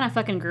voice just kind of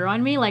fucking grew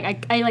on me.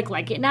 Like I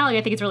like it now. Like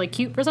I think it's really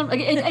cute for some. Like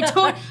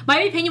my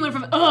opinion went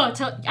from to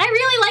I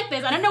really like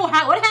this. I don't know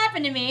what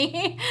happened to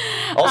me.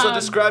 Also,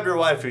 describe your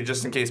waifu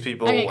just in case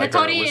people Okay, like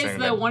are Kotori listening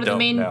is that one of the don't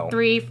main know.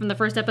 3 from the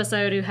first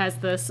episode who has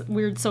this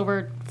weird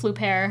silver floop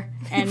hair,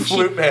 and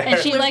Floop hair. and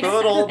she likes The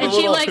little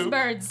likes hoop.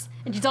 birds,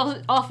 and she's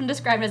often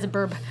described as a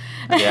burb.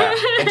 Yeah,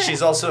 and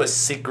she's also a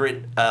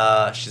secret.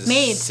 She's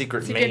Maid. a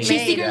secret Secret maid. maid.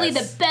 She's secretly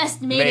Yes. the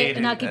best maid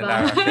in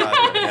Akiba. Akiba,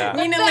 yeah.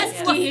 Nina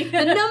Best one, Mitsuki.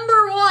 the number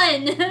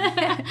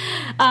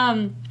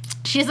one.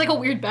 she has like a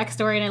weird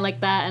backstory, and I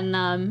like that. And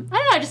I don't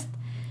know,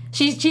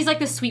 she's like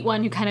the sweet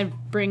one who kind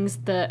of brings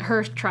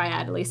her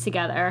triad at least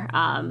together.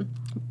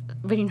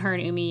 Between her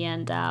and Umi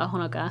and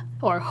Honoka,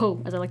 or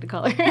Ho, as I like to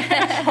call her.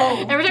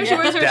 Ho. Every time she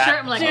wears her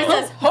shirt, I'm like, she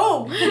says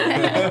Ho.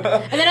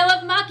 And then I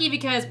love Maki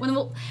because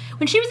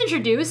when she was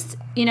introduced,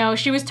 you know,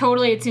 she was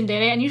totally a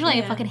tsundere, and usually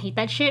I fucking hate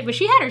that shit, but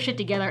she had her shit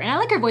together, and I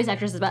like her voice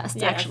actress the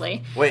best,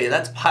 actually. Wait,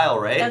 that's Pyle,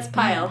 right? That's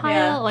Pyle.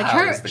 Like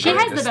Pyle she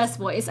has the best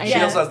voice. She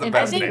also has the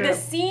best I think name. the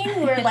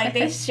scene where like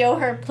they show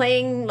her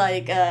playing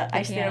like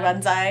Aishiteru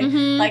Banzai,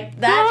 like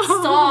that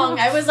song,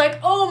 I was like,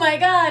 oh my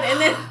god!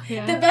 And then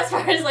the best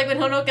part is like when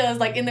Honoka is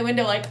like in the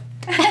window, like.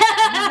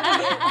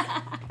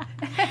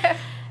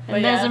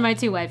 And those are my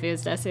two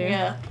waifus, Desu.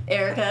 Yeah,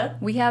 Erica.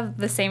 We have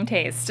the same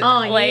taste.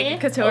 Oh, like yeah?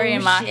 Kotori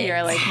and Maki shit.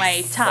 are like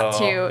my top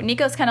two.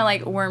 Nico's kind of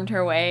like wormed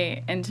her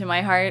way into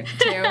my heart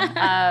too.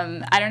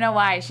 I don't know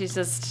why. She's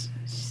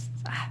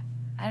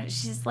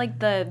like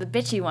the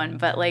bitchy one,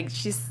 but like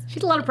she's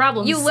a lot of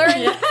problems. You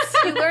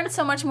learn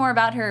so much more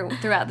about her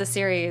throughout the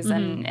series,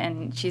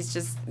 and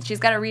she's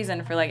got a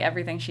reason for like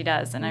everything she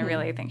does, and I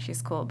really think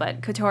she's cool.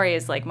 But Kotori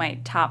is like my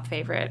top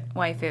favorite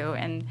waifu,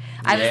 and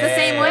I was the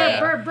same way.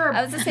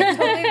 I was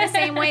totally the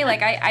same way.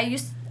 Like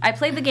I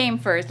played the game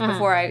first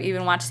before I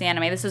even watched the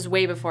anime. This is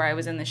way before I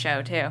was in the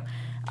show too.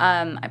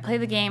 I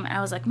played the game and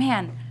I was like,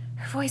 man,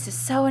 her voice is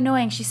so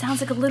annoying. She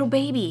sounds like a little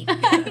baby.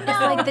 It's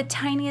like the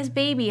tiniest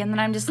baby. And then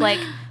I'm just like,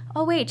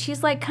 oh wait,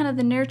 she's like kind of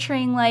the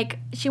nurturing, like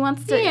she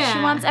wants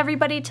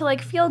everybody to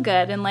like feel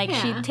good, and like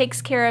she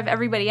takes care of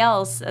everybody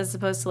else as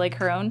opposed to like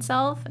her own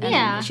self.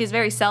 And she's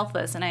very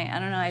selfless, and I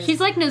don't know. She's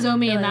like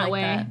Nozomi really in that like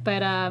way, that.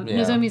 but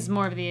Nozomi's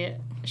more of the.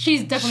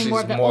 She's definitely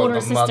more of the older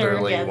sister.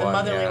 Motherly The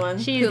motherly one.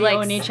 She's who the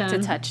likes Oni-chan. to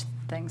touch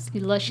things. She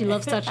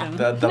loves touching.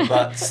 the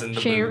butts and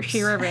the boobs.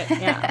 She rivet,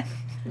 yeah.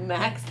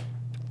 Max.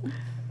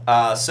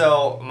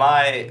 So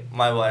my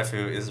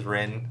waifu is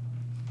Rin,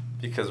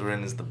 because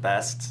Rin is the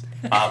best,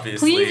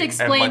 obviously. Please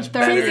explain and much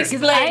better. thoroughly,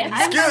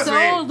 because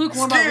I'm so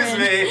lukewarm about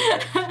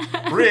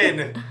Rin.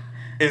 Rin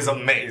is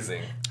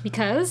amazing.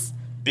 Because?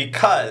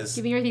 Because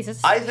give me your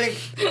thesis. I think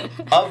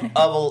of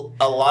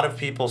a lot of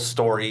people's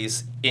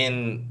stories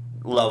in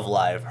Love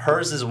Live,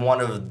 hers is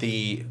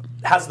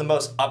has the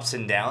most ups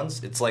and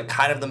downs. It's like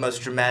kind of the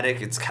most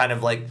dramatic. It's kind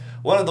of like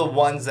one of the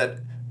ones that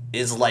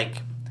is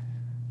like,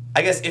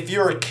 I guess if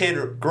you're a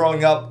kid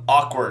growing up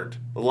awkward,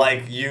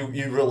 like you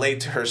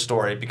relate to her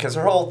story, because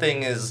her whole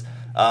thing is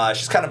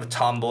she's kind of a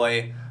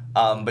tomboy,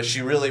 but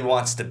she really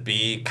wants to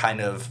be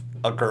kind of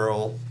a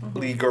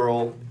girly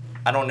girl.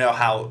 I don't know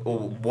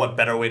what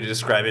better way to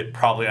describe it,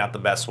 probably not the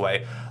best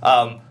way.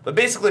 But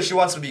basically she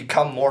wants to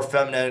become more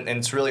feminine, and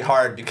it's really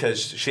hard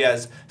because she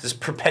has just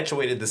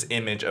perpetuated this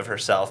image of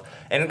herself.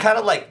 And it kind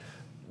of like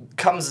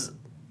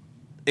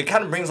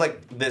brings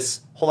like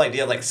this whole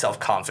idea of like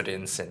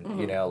self-confidence and,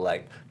 you know,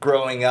 like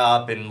growing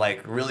up and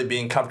like really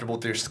being comfortable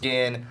with your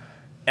skin.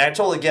 And I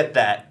totally get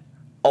that.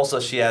 Also,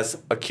 she has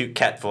a cute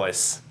cat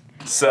voice.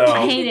 So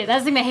I hate it.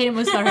 That's the thing I hate it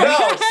most about her.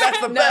 No, that's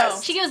the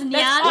best. She goes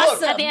nyan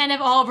awesome. at the end of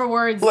all of her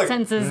words,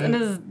 sentences, and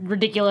this is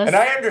ridiculous. And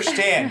I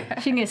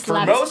understand. She needs for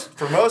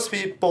most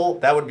people,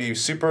 that would be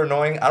super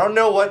annoying. I don't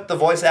know what the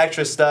voice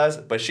actress does,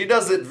 but she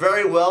does it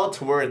very well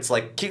to where it's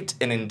like cute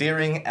and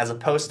endearing, as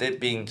opposed to it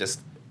being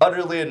just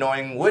utterly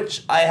annoying,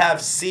 which I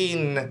have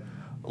seen.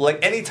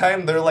 Like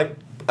anytime they're like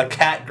a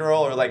cat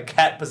girl or like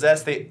cat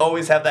possessed, they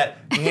always have that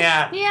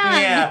yeah,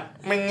 yeah,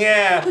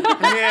 yeah,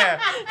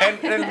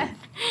 yeah,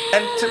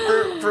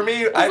 and for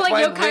me, I like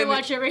find yokai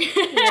watch every.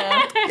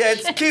 Yeah. yeah,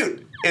 it's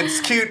cute. It's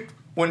cute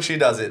when she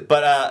does it.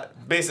 But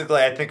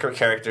basically, I think her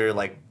character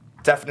like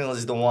definitely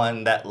is the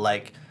one that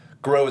like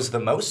grows the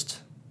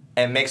most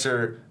and makes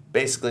her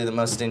basically the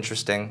most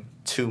interesting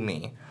to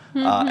me.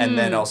 And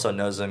then also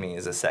Nozomi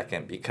is a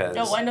second because.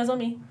 Oh, why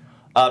Nozomi?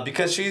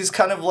 Because she's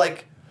kind of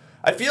like,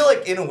 I feel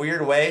like in a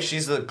weird way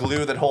she's the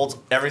glue that holds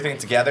everything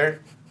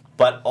together,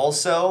 but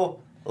also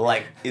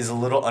like is a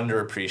little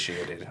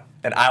underappreciated.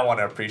 And I want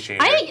to appreciate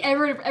it. I think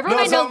everyone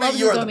I know loves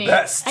you are Nozomi. the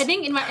best. I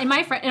think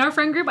in our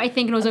friend group, I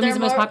think Nozomi's the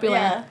most popular.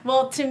 Yeah.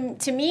 Well,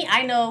 to me,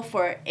 I know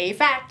for a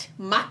fact,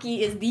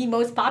 Maki is the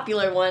most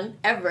popular one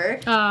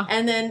ever.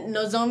 And then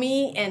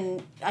Nozomi,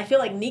 and I feel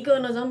like Nico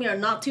and Nozomi are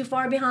not too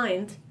far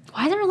behind.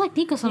 Why do everyone like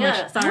Nico so Yeah.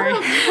 much? Sorry.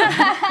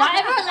 Why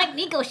everyone like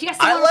Nico? She got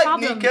so I much like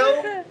problem.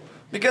 Nico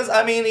because,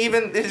 I mean,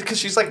 even because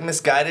she's like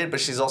misguided, but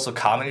she's also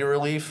comedy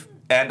relief.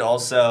 And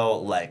also,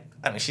 like,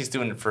 I mean, she's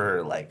doing it for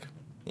her, like,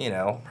 you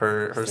know,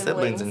 her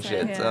siblings and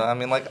shit. Yeah. So, I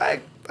mean, like,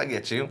 I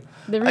get you.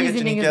 The I get you,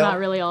 reasoning is Nico. not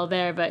really all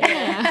there, but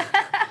yeah.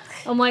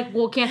 I'm like,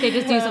 well, can't they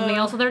just do something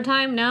else with their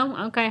time?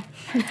 No? Okay.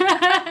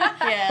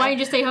 Yeah. Why don't you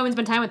just stay home and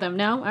spend time with them?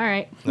 No? All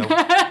right.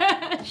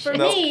 For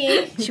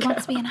me, She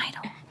wants to be an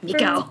idol.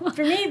 Nico.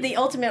 for me, the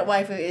ultimate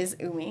waifu is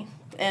Umi.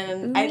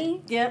 And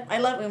Umi? I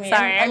love Umi.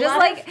 Sorry, And I just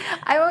like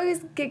I always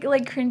get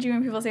like cringy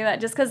when people say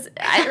that just because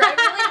I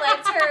really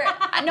liked her.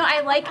 No,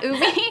 I like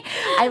Umi.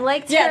 I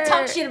liked her. Yeah,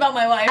 talk shit about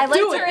my wife. I Do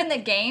liked her it. in the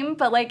game,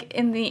 but like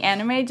in the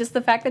anime, just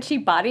the fact that she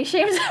body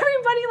shames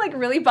everybody like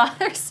really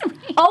bothers me.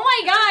 Oh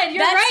my god,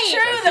 you're That's right.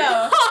 true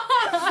though.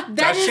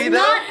 That Does is she,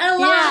 not though? a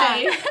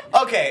lie.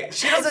 Okay,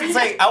 she doesn't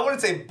say. I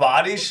wouldn't say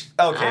body.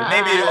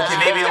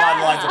 Maybe along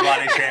the lines of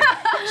body shame.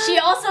 She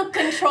also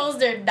controls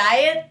their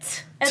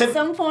diet at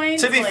some point.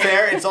 To be like-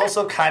 fair, it's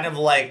also kind of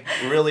like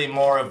really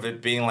more of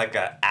it being like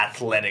a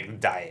athletic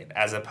diet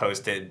as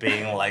opposed to it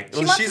being like She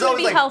wants she's you to always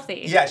be like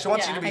healthy. Yeah, she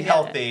wants Yeah, you to I be get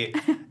healthy.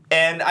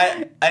 And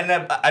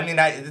I mean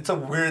it's a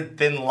weird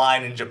thin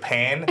line in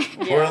Japan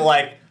where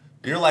like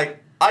you're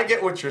like I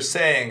get what you're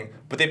saying,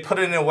 but they put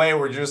it in a way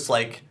where you're just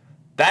like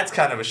that's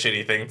kind of a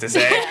shitty thing to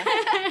say.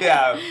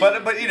 Yeah,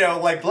 but you know,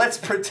 like let's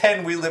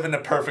pretend we live in a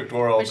perfect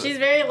world. But she's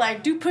very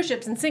like do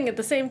push-ups and sing at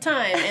the same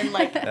time, and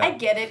like I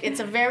get it. It's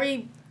a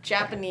very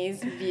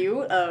Japanese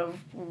view of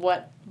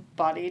what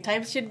body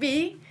types should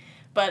be.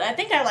 But I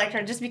think I liked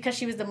her just because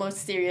she was the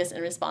most serious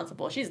and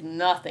responsible. She's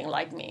nothing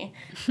like me,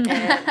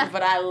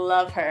 but I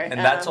love her. And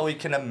that's all we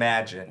can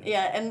imagine.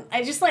 Yeah, and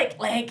I just like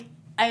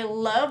I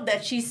love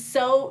that she's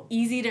so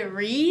easy to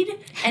read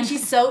and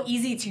she's so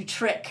easy to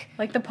trick.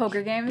 Like the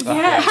poker games.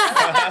 Yes.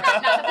 Not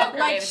the poker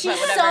Like games, she's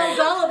but so whatever.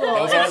 gullible.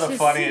 Those are the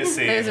funniest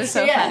Those are scenes.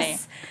 so funny.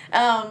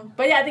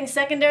 But yeah, I think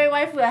secondary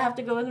waifu, I have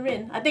to go with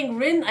Rin. I think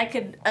Rin,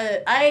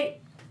 I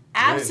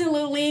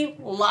absolutely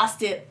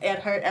lost it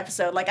at her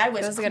episode. Like I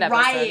was was a good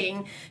episode.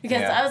 crying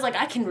because Yeah. I was like,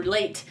 I can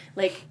relate.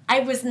 Like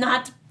I was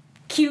not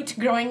cute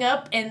growing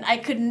up, and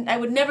I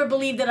would never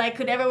believe that I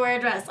could ever wear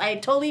a dress. I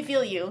totally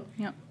feel you.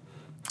 Yep.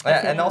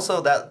 Yeah, and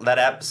also that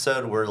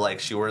episode where like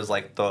she wears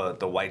like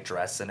the white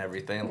dress and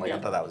everything. Like I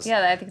thought that was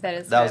Yeah, I think that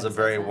is. that good was a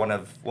very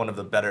episode. one of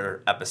the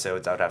better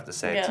episodes I would have to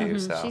say Yeah. too.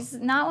 Mhm. So She's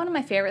not one of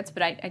my favorites,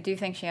 but I do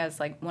think she has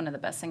like one of the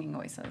best singing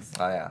voices.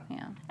 oh yeah.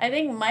 Yeah. I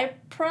think my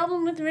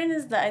problem with Rin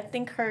is that I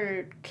think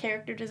her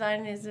character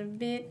design is a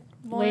bit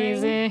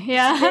boring. Lazy.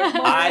 Yeah.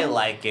 I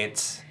like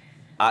it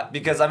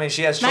because I mean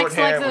she has short Max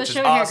hair, likes which is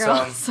those short hair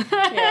awesome.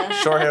 girls. Yeah.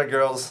 Short hair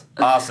girls,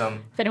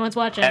 awesome. If anyone's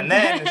watching. And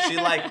then she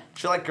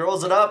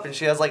girls it up, and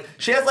she has like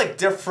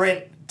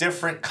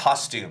different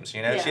costumes.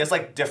 You know, Yeah. she has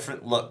like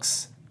different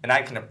looks, and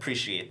I can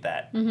appreciate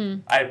that.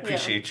 Mm-hmm. I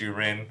appreciate you,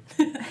 Rin.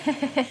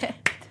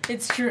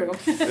 It's true.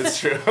 It's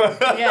true.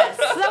 Yes.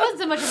 So that wasn't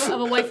so much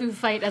of a waifu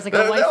fight as like a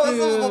That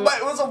waifu.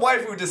 it was a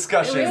waifu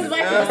discussion. It was a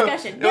waifu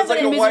discussion. It was Yeah,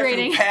 like a but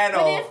immiserating. waifu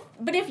panel.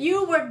 But if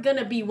you were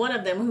gonna be one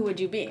of them, who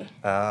would you be?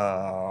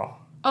 Oh.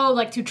 Oh,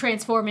 like to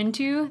transform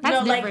into?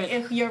 That's no, different.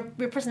 like if your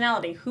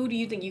personality. Who do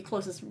you think you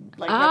closest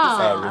like Oh.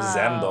 represent?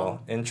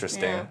 Resemble.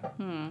 Interesting. Yeah.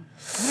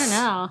 I don't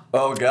know.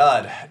 Oh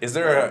God, is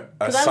there a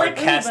 'Cause I like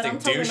Umi, but I'm sarcastic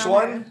totally douche not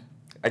one? her.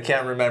 I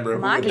can't remember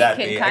who would Maki that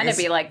can be. I kind of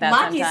guess- be like that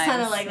Maki's sometimes.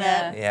 kinda like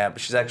that. Yeah,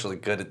 but she's actually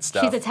good at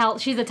stuff.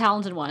 She's the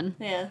talented one.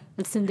 Yeah.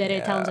 The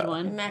tsundere talented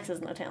one. Max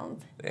has no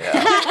talent. Yeah.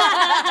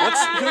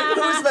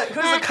 Who's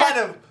the kind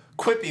of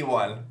quippy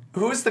one?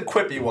 Who's the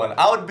quippy one?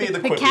 I would be the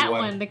The quippy cat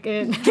one. one. The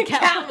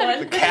cat one.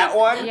 The cat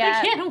one?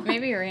 Yeah, can't-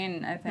 maybe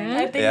Irene, I think.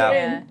 I think Yeah.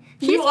 you're in.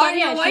 She's You are funny,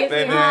 your yeah, wife.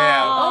 Maybe,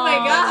 yeah. Oh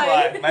my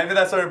That's god. why. Maybe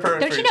that's why we're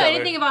perfect Don't for you each know other.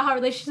 anything about how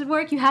relationships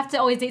work? You have to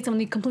always date someone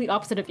the complete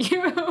opposite of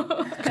you.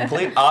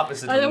 Complete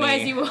opposite of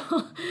Otherwise me. you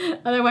will.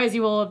 Otherwise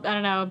you will. I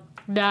don't know.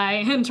 Die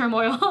in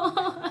turmoil.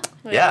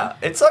 Yeah,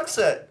 it sucks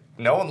that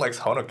no one likes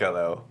Honoka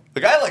though.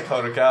 Like I like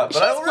Honoka, but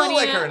I don't really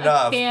like her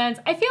enough. Fans.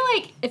 I feel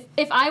like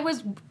if I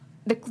was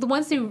the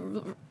ones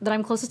that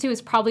I'm closest to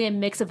is probably a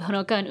mix of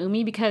Honoka and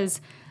Umi because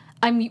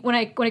when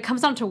it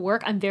comes down to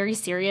work, I'm very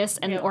serious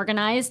and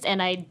organized,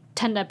 and I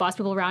tend to boss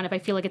people around if I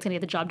feel like it's gonna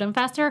get the job done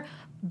faster.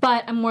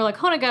 But I'm more like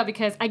Honoka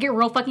because I get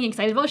real fucking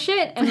excited about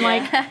shit, and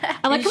like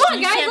I'm like, come on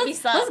You guys, can't be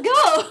let's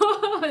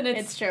go. And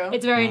It's true.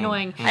 It's very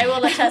annoying. I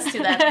will attest to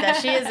that.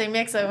 That she is a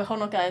mix of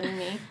Honoka and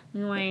me.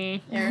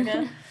 Annoying.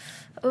 Erica.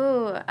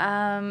 Ooh,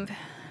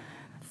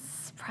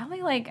 it's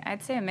probably like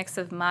I'd say a mix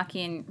of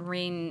Maki and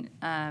Rin.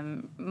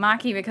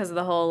 Maki because of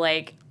the whole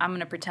like I'm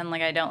gonna pretend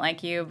like I don't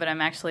like you, but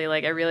I'm actually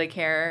like I really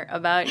care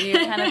about you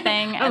kind of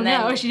thing. Oh And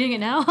then no, is she doing it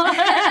now?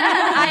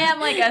 I am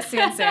like a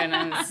soon.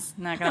 I'm just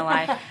not gonna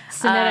lie.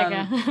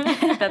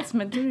 Sonetica. That's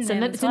my dude.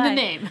 It's in the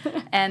name.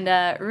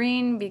 And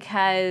Reen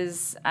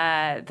because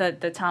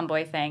the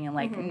tomboy thing and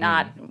like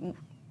not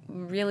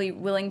really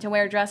willing to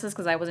wear dresses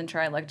because I wasn't sure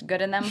I looked good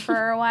in them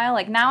for a while.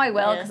 Like now I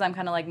will because I'm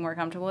kind of like more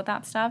comfortable with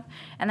that stuff.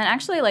 And then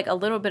actually like a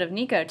little bit of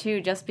Nico too,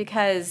 just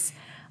because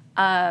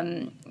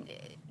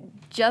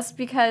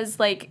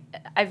like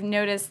I've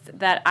noticed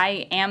that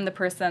I am the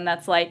person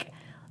that's like,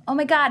 oh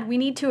my God, we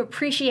need to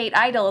appreciate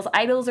idols.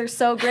 Idols are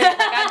so great. Like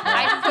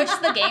I push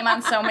the game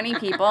on so many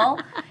people,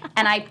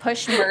 and I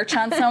push merch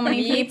on so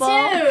many people.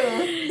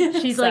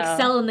 Too. She's So- like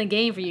selling the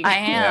game for you. I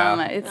am.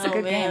 Yeah. It's a Oh,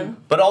 good man. game.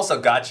 But also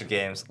gotcha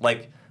games.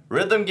 Like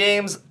rhythm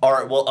games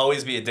will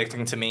always be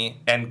addicting to me,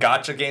 and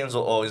gotcha games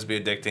will always be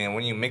addicting. And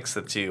when you mix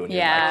the two, and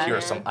you're Yeah. like, here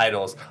are some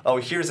idols. Oh,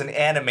 here's an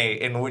anime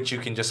in which you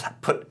can just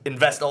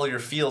invest all your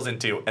feels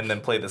into, and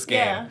then play this game.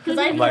 Yeah, because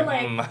I I'm feel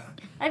like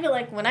I feel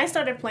like when I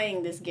started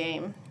playing this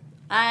game,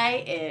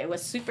 I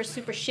was super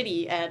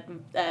shitty at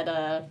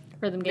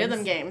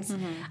Rhythm games.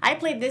 I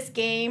played this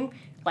game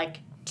like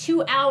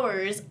 2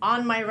 hours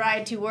on my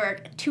ride to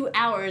work, 2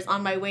 hours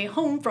on my way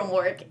home from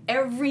work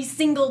every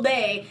single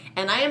day,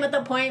 and I am at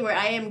the point where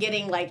I am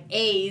getting like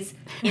A's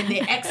in the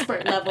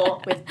expert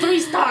level with 3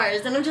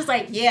 stars, and I'm just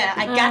like, yeah,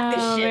 I got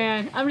this shit.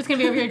 Man. I'm just gonna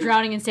be over here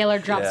drowning in sailor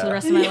drops for the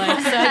rest of my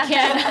life, so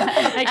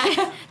I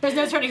can't. There's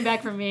no turning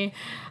back from me.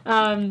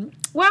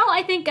 Well,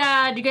 I think.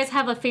 Do you guys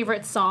have a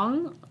favorite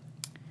song?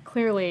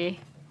 Clearly,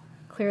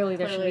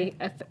 there should be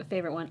a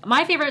favorite one.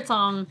 My favorite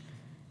song.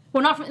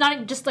 Well, not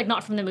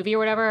from the movie or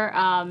whatever.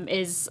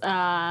 Is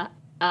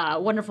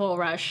 "Wonderful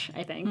Rush."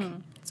 I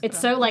think it's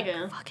so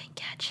fucking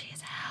catchy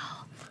as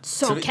hell.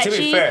 So catchy. To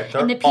be fair,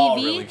 they're in the PV, all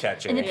really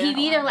catchy. In the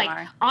PV, they're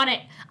like on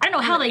it. I don't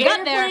know how they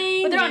got there,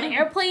 but they're on an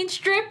airplane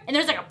strip, and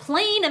there's like a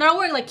plane, and they're all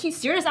wearing like cute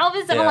stewardess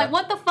outfits, and I'm like,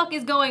 what the fuck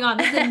is going on?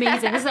 This is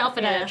amazing. This is the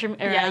outfit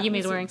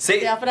Yumi's wearing.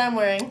 The outfit I'm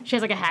wearing. She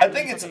has like a hat.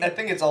 I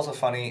think it's also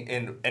funny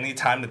in any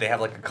time that they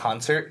have like a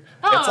concert.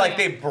 It's like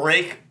they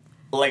break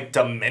like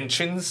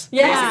dimensions.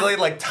 Yeah. Basically,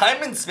 like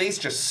time and space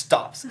just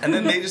stops, and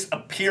then they just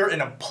appear in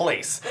a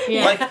place.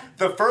 Yeah. Like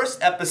the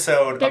first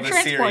episode They're of the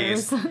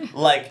series, transporters.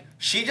 like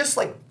she just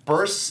like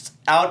bursts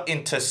out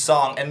into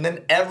song, and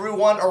then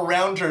everyone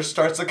around her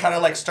starts to kind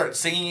of like start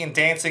singing and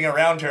dancing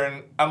around her,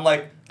 and I'm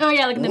like, oh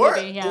yeah, like in the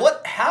movie. Yeah.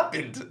 What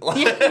happened? Like,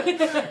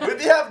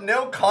 if you have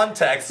no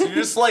context, you're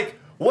just like,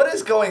 what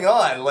is going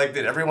on? Like,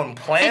 did everyone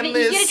plan You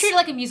this? get to treat it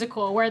like a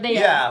musical where they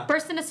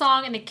burst into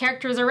song and the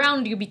characters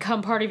around you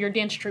become part of your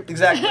dance troupe.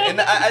 Exactly, and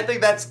I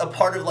think that's a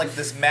part of like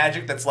this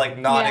magic that's like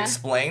not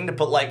explained,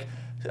 but like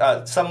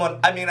someone.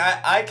 I mean,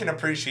 I can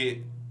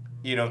appreciate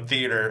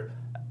theater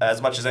as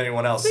much as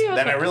anyone else,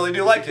 and I really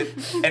do like it,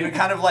 and it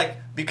kind of like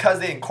because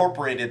they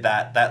incorporated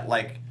that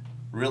like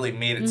really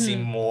made it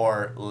seem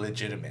more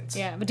legitimate.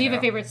 Yeah, but do you have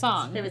a favorite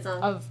song?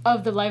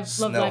 Of the Love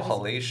Live?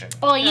 Halation.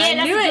 Oh yeah,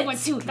 that's a good one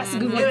too. That's a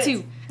good one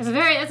too. That's a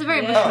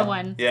very emotional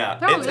one. Yeah,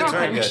 they're all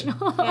very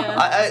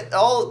good.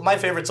 All my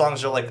favorite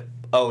songs are like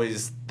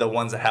always the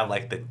ones that have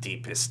like the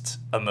deepest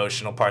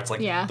emotional parts, like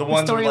the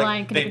ones where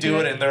like they do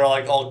it and they're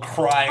like all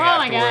crying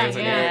afterwards,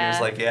 and you're just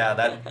like,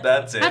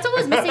 that's it. That's what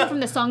was missing from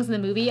the songs in the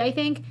movie. I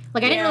think I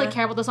didn't really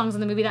care about the songs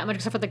in the movie that much,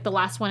 except for like the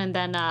last one, and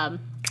then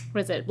what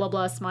is it? Blah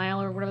blah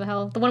smile or whatever the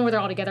hell. The one where they're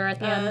all together at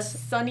the end.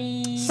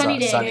 Sunny Day. Sunny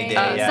Day,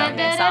 yeah.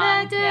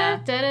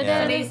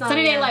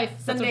 Sunny Day Life.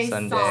 Sunday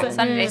Sunday song.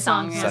 Sunday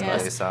song.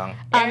 Sunday song.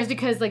 It's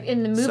because like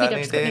in the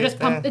movie they're just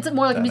pumped. It's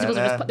more like musicals.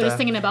 They're just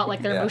singing about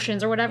like their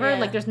emotions or whatever. Yeah.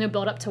 Like there's no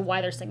build up to why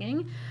they're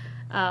singing.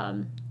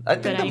 I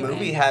think the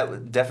movie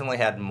definitely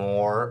had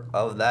more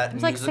of that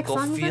musical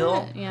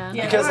feel. Yeah,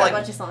 because like a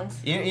bunch of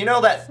songs. You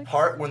know that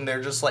part when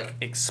they're just like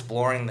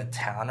exploring the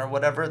town or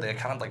whatever, they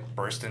kind of like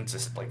burst into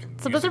like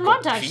a so those are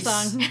musical montage piece.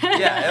 songs.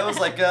 Yeah, it was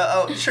like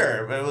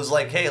sure, but it was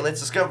like, hey, let's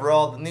discover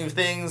all the new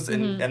things,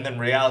 and then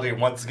reality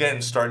once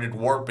again started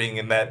warping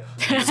in that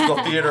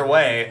musical theater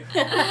way,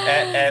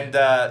 and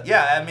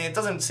I mean it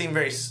doesn't seem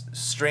very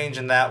strange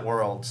in that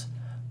world,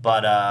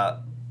 but I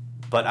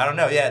don't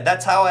know. Yeah,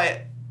 that's how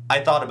I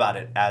thought about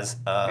it as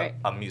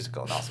a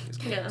musical, an awesome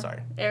musical. Yeah.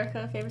 Sorry.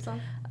 Erica, favorite song?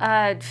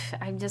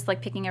 I'm just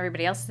like picking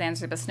everybody else's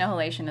answer, but Snow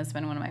Halation has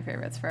been one of my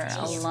favorites for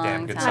a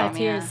long good time.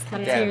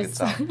 song. Good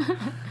song.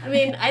 I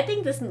mean, I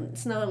think this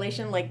Snow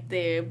Halation, like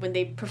when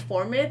they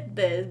perform it,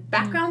 the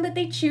background that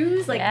they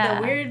choose, like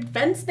the weird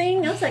fence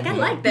thing, I was like, I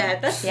like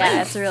that. That's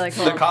it's really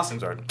cool. The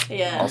costumes are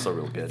also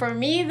real good. For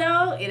me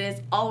though, it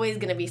is always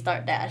gonna be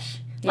Start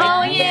Dash.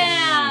 Oh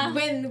yeah!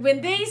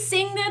 When they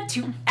sing that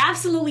to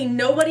absolutely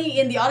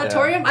nobody in the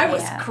auditorium, I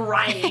was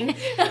crying.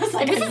 I was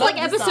like, this is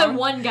like episode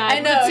 1, guys. I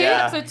know.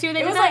 Episode 2.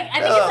 It was like I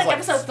think it's like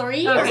episode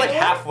 3. It was like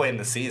halfway in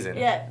the season.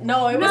 Yeah.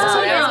 No, it was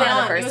early early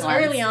on. on. It was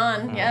early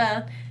on.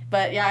 Yeah.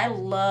 But yeah, I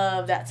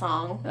love that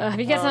song. If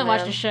you guys haven't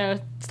watched the show,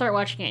 start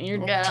watching it and your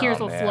tears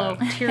will flow.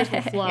 Tears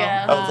will flow.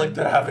 Yeah. I was like,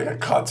 they're having a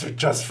concert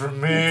just for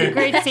me. It's a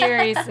great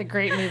series, a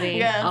great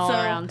movie all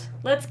around.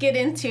 Let's get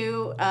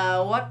into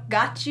what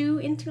got you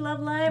into Love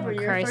Live, or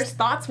your Christ. first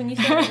thoughts when you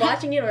started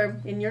watching it, or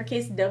in your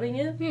case, dubbing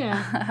it.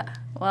 Yeah.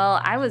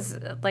 Well, I was,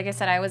 like I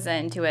said, I was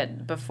into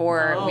it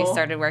before we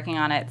started working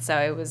on it, so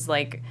it was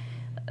like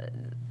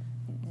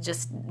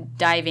just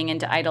diving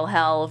into idle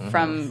hell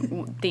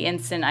from the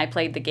instant I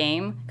played the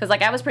game. Because,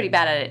 like, I was pretty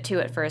bad at it, too,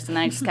 at first, and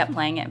then I just kept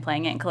playing it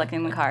and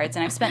collecting the cards,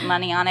 and I've spent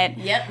money on it.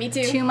 Yep, me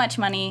too. Too much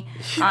money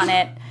on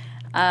it.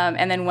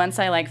 And then once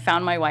I like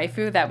found my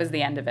waifu, that was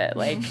the end of it.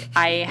 Like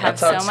I have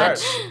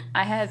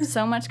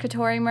so much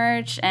Kotori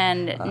merch,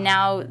 and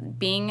now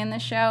being in the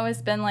show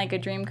has been like a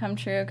dream come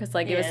true, because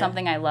like it was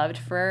something I loved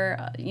for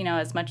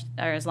as much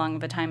or as long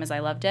of a time as I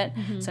loved it.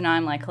 So now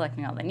I'm like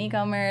collecting all the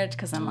Nico merch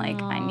because I'm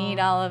like I need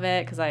all of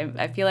it, because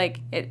I feel like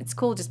it's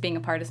cool just being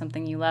a part of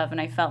something you love, and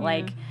I felt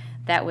like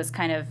that was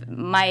kind of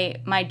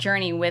my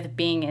journey with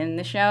being in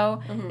the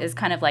show is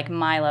kind of like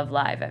my Love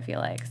Live, I feel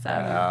like.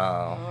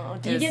 So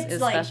do you get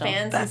like special.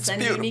 fans to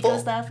send you Nico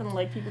stuff and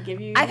like people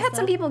give you I've had stuff?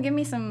 some people give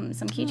me some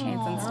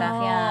keychains and stuff,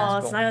 Oh, yeah.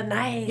 it's not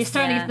nice. You're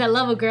starting to get to that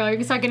level, girl. You're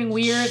gonna start getting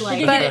weird, like.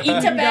 You get an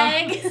Ita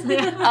bag.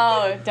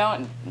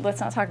 Oh, let's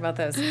not talk about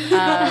those.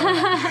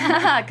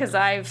 Because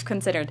I've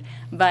considered.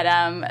 But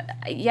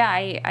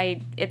yeah,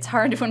 it's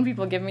hard when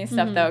people give me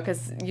stuff though,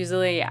 because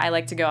usually I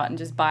like to go out and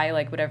just buy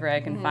like whatever I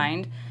can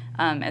find.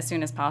 As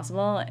soon as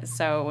possible.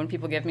 So when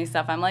people give me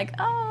stuff, I'm like,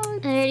 oh,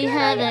 I already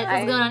have it.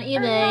 It's going on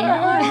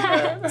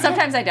eBay.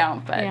 Sometimes I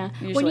don't, but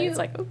usually it's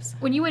like, oops.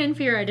 When you went in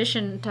for your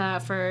audition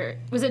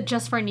was it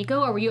just for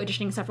Nico, or were you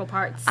auditioning several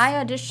parts? I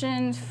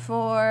auditioned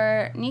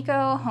for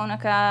Nico,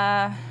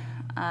 Honoka,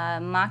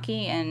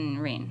 Maki,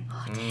 and Rin.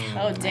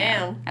 Oh,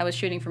 damn. I was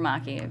shooting for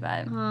Maki,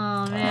 but...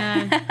 Oh,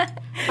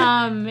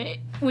 man.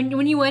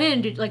 When you went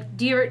in,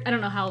 do you, I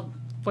don't know how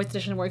voice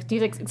audition works. Do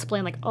you like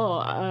explain like,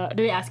 do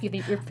they ask you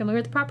if you're familiar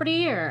with the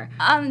property or?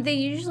 They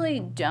usually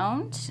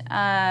don't.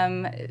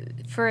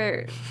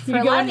 For You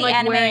a go lot in, of the like,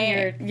 anime, wearing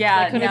your,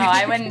 yeah, like, no,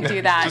 I wouldn't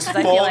do that. Just 'cause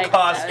I full feel like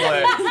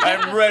cosplay.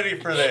 I'm ready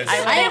for this.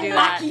 I wouldn't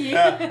do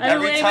that.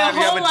 Every waiting time my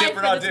you have whole a life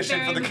different for this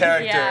audition for the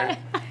experience. character.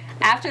 Yeah.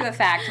 After the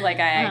fact, like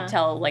I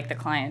tell like the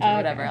client or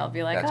whatever, I'll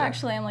be like, Gotcha. oh,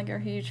 actually, I'm like a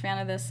huge fan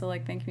of this, so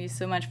like thank you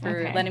so much for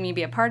Okay. letting me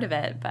be a part of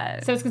it.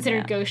 But So it's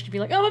considered gauche to be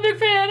like, I'm a big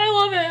fan, I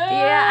love it.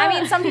 yeah, I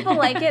mean, some people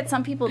like it,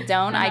 some people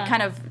don't. I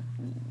kind of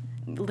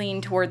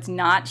lean towards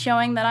not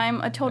showing that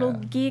I'm a total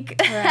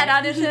geek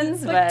at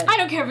auditions, but I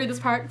don't care for this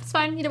part. It's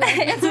fine. Either way.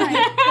 it's fine.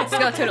 Let's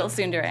go total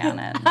tsundere on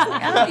it. It's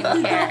like, I don't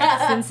even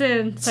care.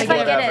 Soon. So If I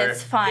get Whatever. it,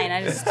 it's fine.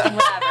 I just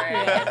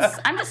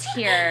whatever. I'm just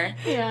here.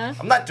 yeah.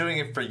 I'm not doing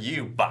it for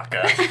you,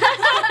 Baka.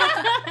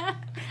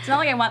 It's not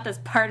like I want this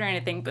part or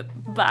anything, but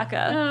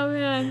baka. Oh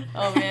man.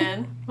 Oh,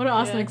 man. What an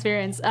awesome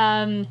experience.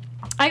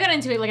 I got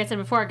into it, like I said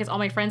before, because all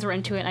my friends were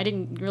into it, and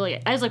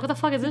I was like, what the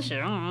fuck is this shit?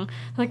 I don't know.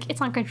 Like, it's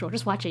on Crunchyroll,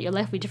 just watch it, your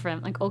life will be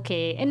different. Like,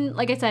 okay. And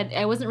like I said,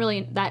 I wasn't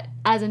really that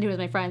as into it as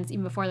my friends,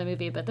 even before the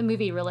movie, but the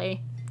movie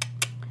really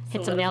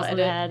hit some nails on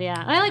the head, yeah.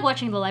 And I like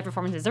watching the live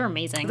performances, they're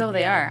amazing. Though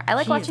they are. I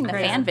like watching the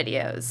Christ. fan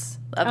videos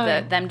of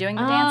yeah. them doing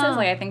the dances.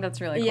 Like, I think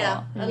that's really cool.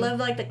 Yeah, I love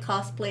like the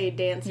cosplay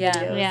dance Yeah.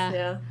 videos.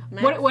 Yeah.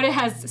 Man. What it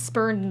has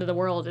spurned into the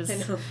world is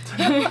know.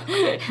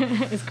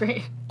 is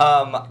great.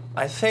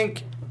 I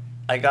think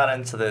I got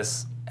into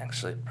this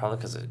actually probably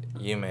because of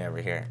Yume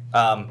over here.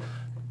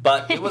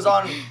 But it was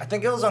on. I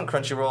think it was on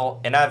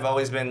Crunchyroll, and I've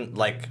always been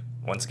like,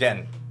 once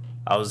again,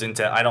 I was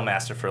into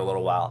Idolmaster for a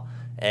little while,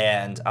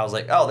 and I was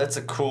like, oh, that's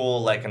a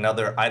cool like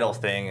another idol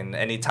thing. And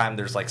anytime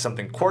there's like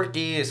something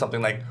quirky,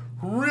 something like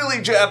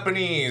really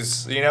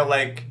Japanese,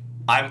 like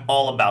I'm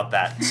all about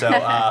that. So.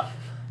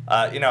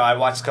 I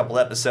watched a couple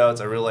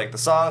episodes. I really liked the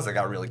songs. They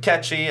got really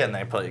catchy, and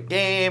then I played a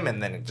game,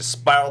 and then it just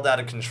spiraled out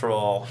of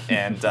control.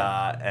 And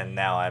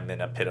now I'm in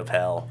a pit of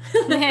hell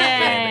in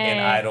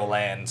Idol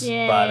Land.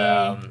 Yay.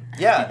 But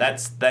yeah,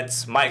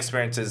 that's my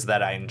experience is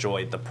that I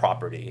enjoyed the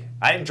property.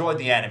 I enjoyed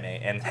the anime,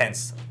 and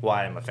hence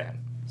why I'm a fan.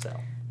 So.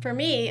 For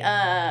me,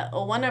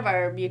 one of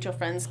our mutual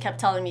friends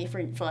kept telling me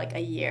for like a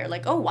year,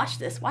 like, oh, watch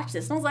this. And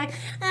I was like,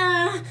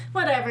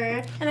 whatever.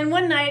 And then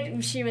one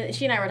night, she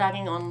and I were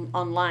talking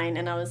online,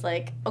 and I was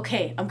like,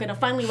 okay, I'm going to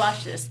finally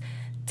watch this.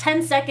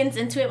 10 seconds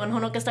into it, when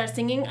Honoka started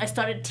singing, I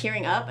started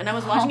tearing up, and I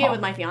was watching it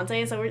with my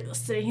fiance, so we're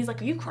sitting, he's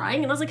like, are you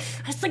crying? And I was like,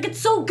 it's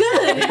so good.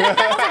 I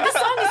was like, the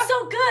song is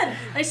so good.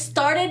 I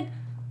started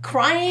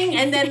crying,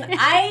 and then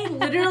I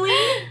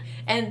literally...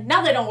 And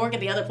now they don't work at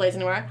the other place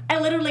anymore. I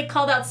literally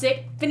called out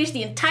sick, finished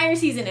the entire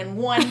season in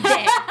one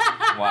day.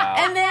 Wow.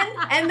 And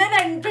then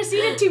I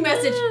proceeded to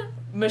message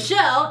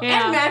Michelle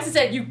and Max and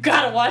said, you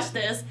gotta watch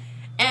this.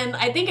 And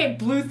I think I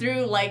blew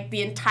through like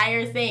the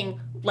entire thing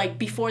like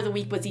before the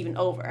week was even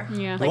over.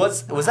 Yeah. Like,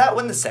 Was that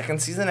when the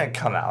second season had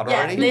come out yeah,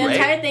 already? the right?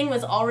 entire thing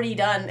was already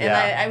done. And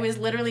Yeah. I was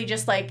literally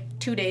just like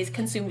 2 days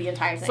consumed the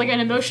entire thing. It's like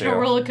an emotional too.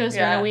 roller coaster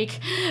in Yeah. a week.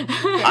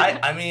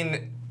 I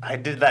mean, I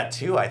did that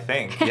too, I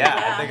think. Yeah,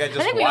 I think I just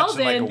think we all watched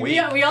it like a did. week.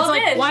 Yeah, we all It's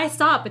like, did. why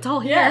stop? It's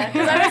all here. Yeah,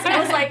 because I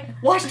was like,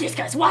 watch this,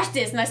 guys, watch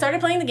this. And I started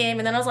playing the game,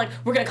 and then I was like,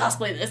 we're going to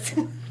cosplay this.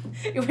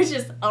 It was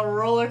just a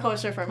roller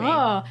coaster for me.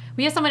 Oh,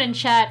 we have someone in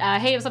chat.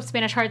 Hey, what's up,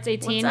 Spanish Hearts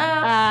 18? What's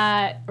up?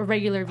 A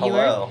regular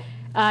viewer.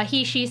 Hello.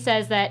 She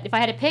says that if I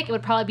had to pick, it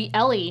would probably be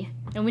Ellie.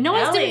 And we know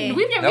Ellie.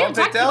 we've No never one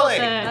talked picked about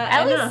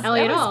Ellie.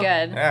 Ellie at all.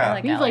 good. Yeah. I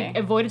like We've Ellie. like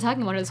avoided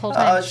talking about it this whole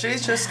time.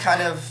 She's just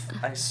kind of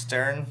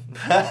stern.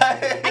 I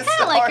kind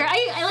of like her.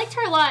 I liked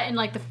her a lot in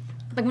like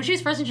when she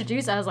was first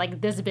introduced. I was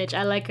like, this bitch,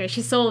 I like her.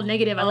 She's so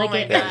negative. I like my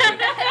it. God.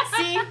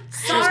 See,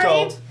 She was sorry,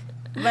 cold.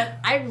 but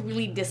I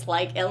really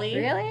dislike Ellie.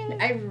 Really?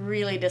 I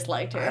really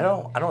disliked her.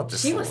 I don't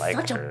just She was like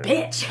such her. a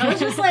bitch. I was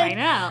just like, I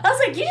know. I was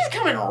like, you just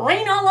come and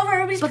rain all over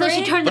everybody's But then she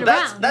parade? turned But it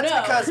that's around.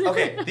 No. because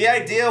okay, the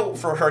idea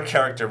for her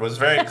character was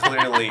very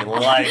clearly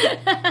like,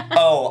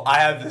 oh, I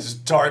have this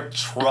dark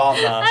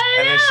trauma,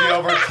 and then she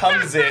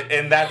overcomes it,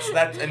 and that's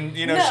and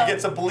No. she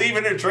gets to believe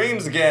in her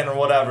dreams again or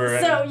whatever.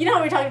 So, you know how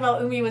we were talking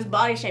about Umi was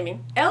body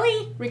shaming?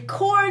 Ellie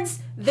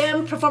records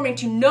them performing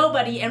to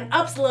nobody and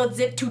uploads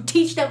it to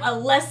teach them a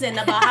lesson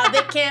about how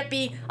they can't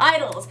be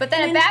idols. But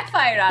then it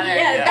backfired on her.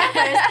 Yeah, it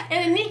backfires.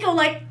 And then Nico,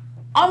 like,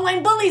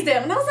 online bullies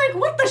them. And I was like,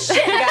 what the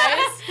shit,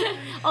 guys?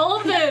 All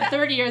of the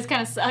third years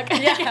kind of suck.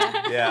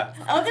 Yeah.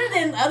 Other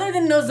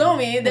than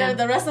Nozomi,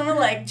 the rest of them are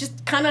like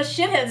just kind of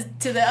shitheads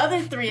to the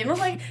other three. And I was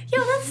like, yo,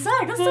 that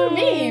sucks. That's so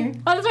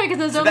mean. Oh, that's right,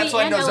 because Nozomi that's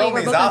why and Ellie were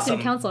Nozomi's both on awesome.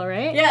 student council,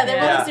 right? Yeah,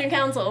 they're both on student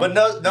council. But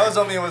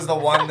Nozomi was the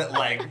one that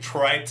like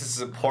tried to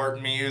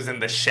support Muse in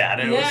the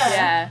shadows.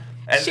 Yeah.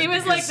 And She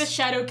was like the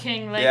Shadow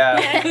King. Like,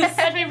 Yeah.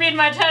 let me read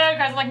my tarot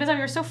cards. I'm like, Nozomi,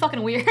 you're so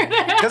fucking weird.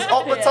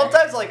 But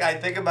sometimes like I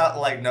think about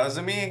like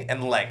Nozomi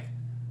and like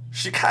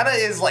she kind of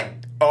is like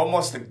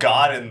almost a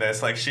god in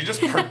this. Like she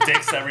just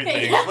predicts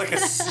everything.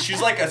 Yes.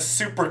 She's like a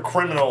super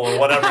criminal or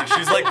whatever.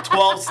 She's like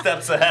 12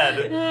 steps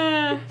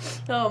ahead.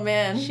 Oh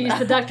man. She's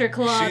the Dr.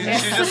 Claw.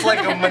 She's just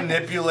like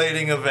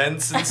manipulating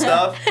events and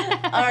stuff.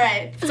 All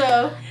right.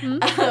 So,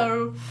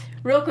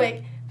 real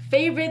quick,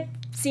 favorite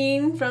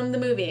scene from the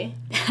movie?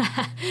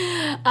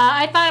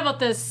 I thought about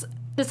this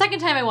the second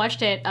time I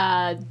watched it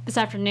this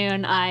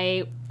afternoon.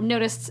 I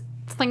noticed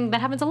something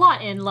that happens a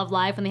lot in Love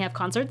Live when they have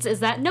concerts is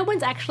that no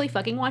one's actually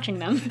fucking watching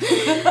them.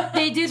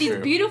 They do these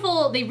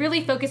beautiful, they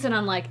really focus in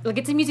on like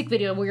it's a music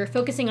video where you're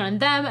focusing on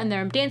them and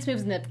their dance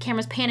moves and the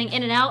camera's panning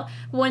in and out.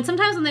 But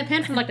sometimes when they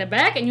pan from like the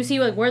back and you see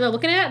like where they're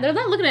looking at, they're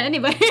not looking at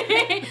anybody.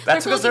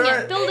 That's because looking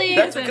at buildings.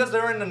 That's because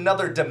they're in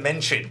another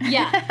dimension.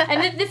 Yeah,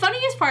 and the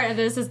funniest part of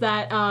this is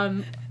that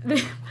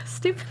the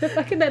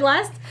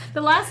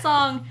last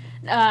song.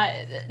 Not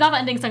the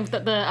ending song,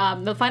 but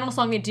the final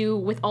song they do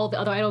with all the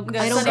other idol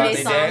Sunny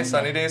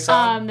Day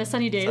song. The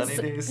Sunny Days.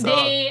 Sunny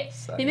Day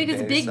song. They make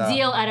this big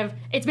deal out of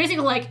it's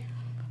basically like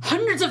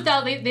hundreds of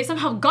thousands. They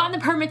somehow gotten the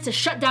permits to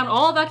shut down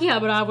all of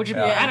Akihabara, which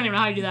I don't even know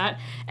how to do that.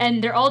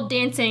 And they're all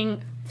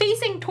dancing,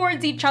 facing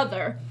towards each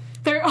other.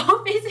 They're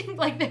all facing,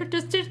 like, they're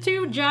just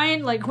two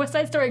giant, like, West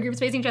Side Story groups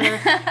facing each other,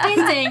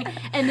 dancing,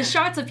 and the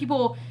shots of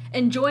people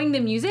enjoying the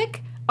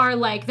music are,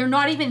 like, they're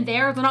not even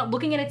there, they're not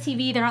looking at a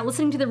TV, they're not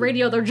listening to the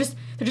radio, they're just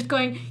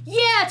going,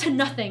 yeah, to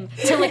nothing,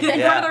 to, like, the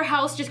front of their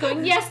house, just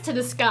going, yes, to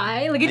the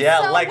sky, like, it's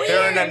so like weird.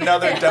 they're in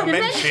another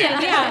dimension.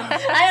 Yeah.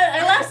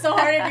 I laughed so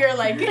hard at your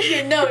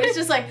note. It's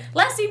just like,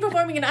 last scene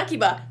performing in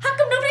Akiba. How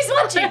come nobody's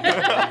watching?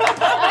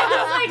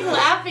 I was like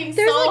laughing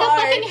There's so like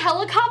hard. a fucking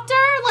helicopter,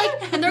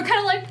 like, and they're kind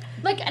of like,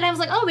 and I was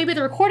like, oh, maybe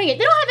they're recording it.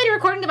 They don't have any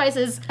recording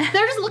devices.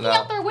 They're just looking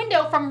out their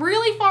window from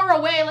really far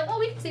away, like, oh,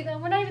 we can see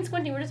them. We're not even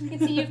squinting. We can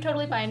see you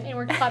totally fine, and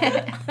we're clapping.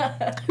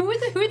 Who are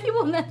the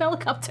people in that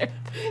helicopter?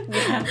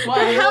 Yeah. What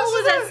the hell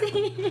was that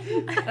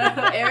scene?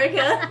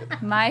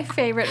 Erica? My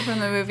favorite from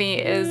the movie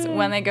is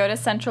when they go to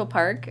Central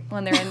Park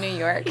when they're in New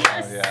York.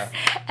 Oh, yeah.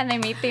 And they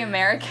meet the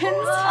Americans.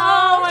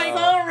 Oh my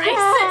god,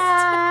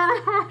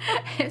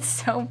 racist. It's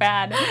so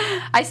bad.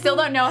 I still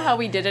don't know how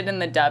we did it in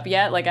the dub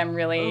yet. Like, I'm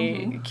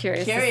really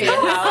curious to see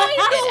how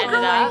it ended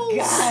up. Oh my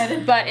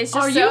god. But it's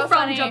just Are so you from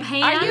funny.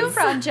 Japan? Are you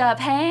from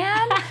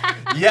Japan?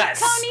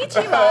 Yes.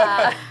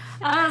 Konnichiwa.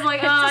 I was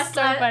like, It's oh, just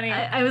so funny.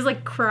 I was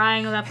like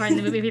crying on that part in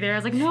the movie theater. I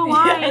was like, no,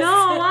 why? Yes.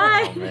 No,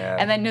 why? Oh, man.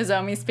 And then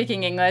Nozomi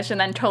speaking English and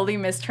then totally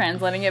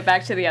mistranslating it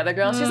back to the other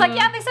girl. She's like,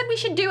 yeah, they said we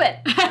should do it.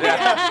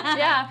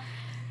 Yeah.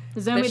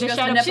 Zombie She the goes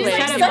shadow. to She's like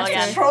Shadow such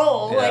again. a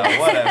troll. Yeah,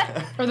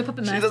 whatever. Or the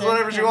puppet She master. does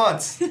whatever she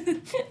wants.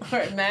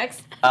 Alright,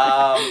 Max.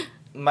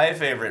 My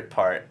favorite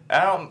part.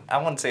 I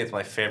wouldn't say it's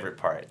my favorite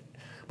part.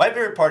 My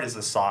favorite part is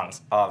the songs,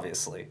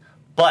 obviously.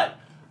 But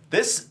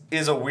this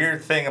is a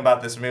weird thing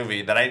about this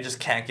movie that I just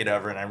can't get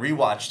over, and I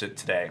rewatched it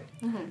today.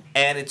 Mm-hmm.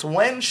 And it's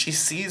when she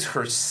sees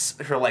her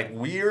like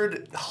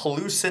weird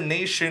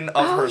hallucination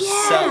of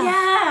herself.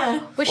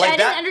 Yeah. Which Like I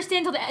didn't that-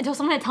 understand until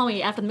someone had told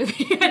me after the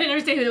movie. I didn't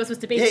understand who it was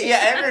supposed to be.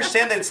 Yeah, I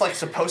understand that it's like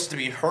supposed to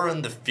be her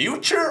in the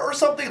future or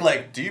something.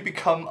 Like, do you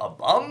become a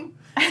bum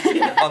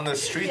on the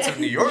streets of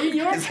New York?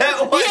 Is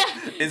that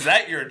what? Is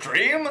that your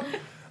dream?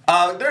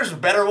 There's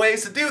better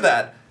ways to do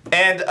that.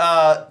 And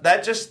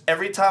that just,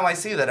 every time I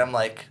see that, I'm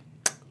like,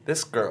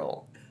 this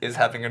girl is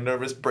having a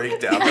nervous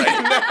breakdown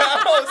right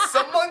now.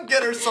 Someone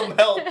get her some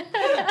help.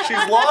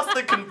 She's lost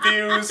and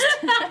confused.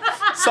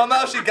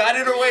 Somehow she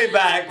guided her way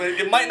back, but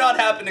it might not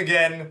happen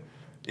again.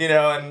 You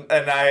know,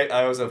 and I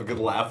always have a good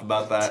laugh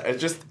about that. It's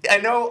just, I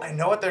know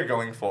what they're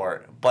going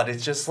for, but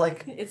it's just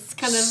like... It's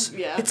kind of,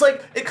 yeah. It's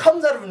like, it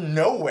comes out of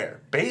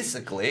nowhere,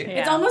 basically.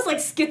 It's almost like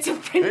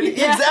schizophrenia.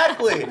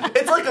 Exactly.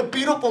 It's like a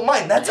Beautiful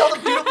Mind. That's how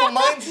the Beautiful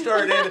Mind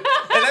started,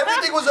 and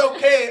everything was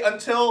okay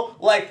until,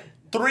 like,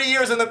 3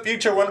 years in the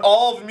future when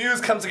all of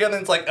Muse comes together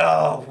and it's like,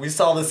 oh, we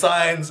saw the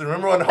signs.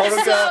 Remember when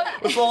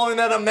Honoka was following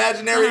that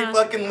imaginary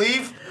fucking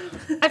leaf?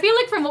 I feel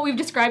like from what we've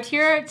described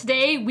here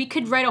today, we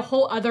could write a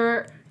whole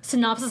other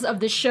synopsis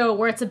of the show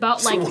where it's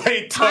about like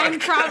time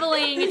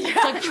traveling,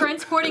 like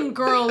transporting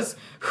girls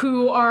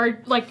who are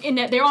like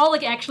they're all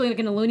like actually like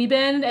in a loony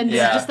bin, and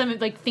it's just them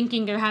like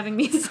thinking they're having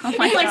these. It's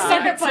like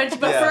Sucker Punch,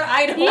 but for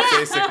idols. Yeah.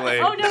 Basically.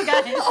 Oh no,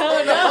 guys!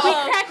 Oh no. We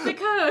cracked the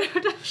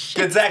code.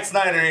 Get Zack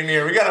Snyder in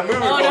here. We got a movie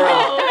for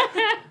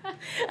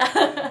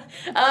him.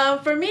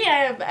 For me,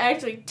 I have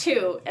actually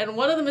two, and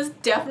one of them is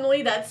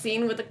definitely that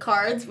scene with the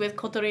cards with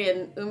Kotori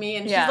and Umi,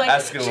 and Yeah.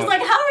 That's a good she's one.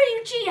 like, "How are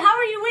you cheating? How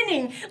are you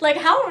winning? Like,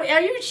 how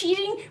are you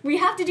cheating? We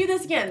have to do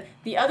this again."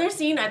 The other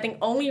scene I think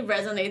only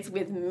resonates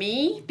with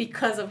me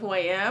because of who I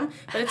am,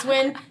 but it's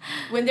when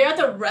they're at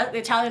the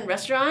Italian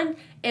restaurant.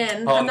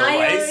 And Oh, the Hanaya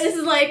rice?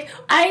 is like,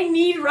 "I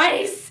need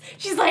rice."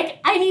 She's like,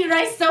 "I need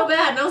rice so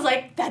bad," and I was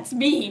like, "That's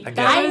me. I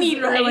get I it.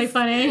 need rice." Really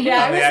funny.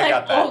 Yeah, I was I like,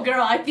 got that. "Oh,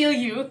 girl, I feel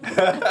you."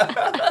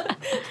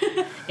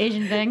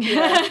 Asian thing.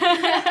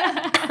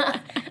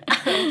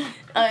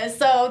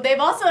 So they've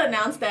also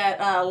announced that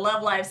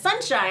Love Live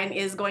Sunshine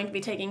is going to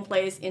be taking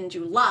place in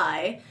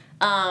July.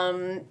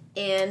 And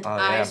I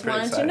I'm just pretty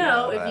wanted to excited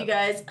know about if that. you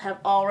guys have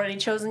already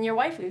chosen your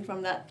waifu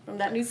from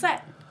that new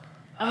set.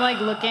 I'm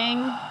like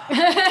looking.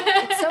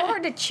 It's so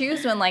hard to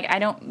choose when like I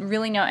don't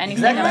really know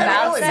anything Exactly. I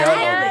about don't really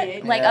that know.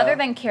 yet. Like Yeah. other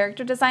than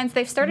character designs,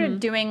 they've started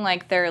doing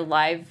like their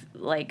live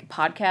like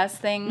podcast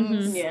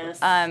things. Yes.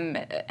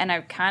 And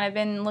I've kind of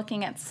been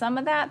looking at some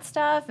of that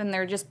stuff, and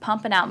they're just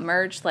pumping out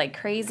merch like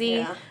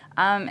crazy.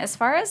 Yeah. As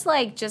far as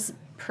like just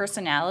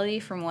personality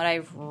from what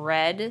I've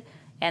read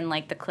and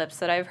like the clips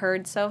that I've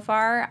heard so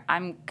far,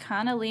 I'm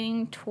kind of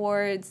leaning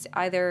towards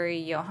either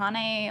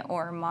Yohane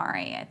or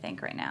Mari, I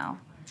think, right now.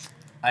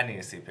 I need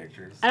to see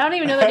pictures. I don't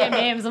even know the damn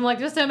names. I'm like,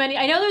 there's so many.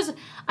 I know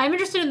I'm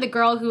interested in the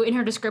girl who, in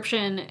her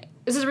description,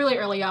 this is really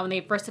early on when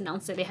they first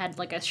announced it, they had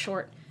like a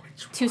short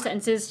 2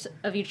 sentences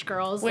of each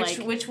girl's.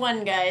 Which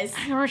one, guys?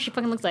 I don't know what she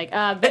fucking looks like.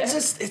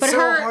 It's so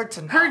hard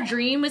to know. Her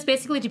dream was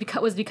basically to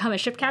become a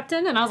ship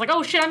captain, and I was like,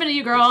 oh shit, I'm into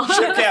you, girl.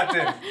 Ship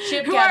captain.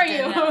 Ship Who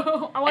captain. are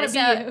you? I want to be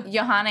you.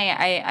 Yohane,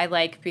 I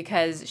like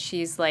because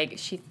she's like,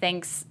 she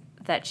thinks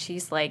that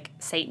she's like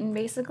Satan,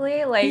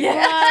 basically. Like,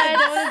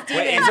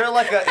 Wait, is there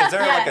like a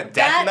death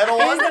that metal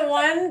is one? the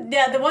one.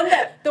 Yeah, the one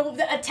that the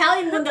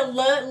Italian one that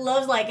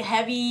loves like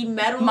heavy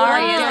metal.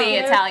 Mari is the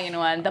Yeah. Italian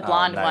one, the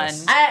blonde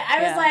nice. one. I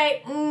was Yeah.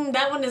 like,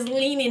 that one is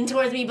leaning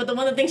towards me, but the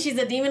one that thinks she's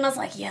a demon, I was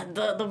like, yeah,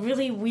 the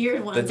really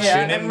weird ones. The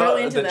I'm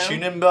really into them.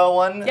 Chunimbo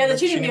one? Yeah, the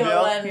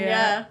Chunimbo one.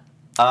 Yeah.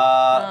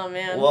 Oh,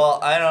 man. Well,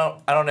 I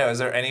don't know. Is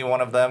there any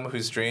one of them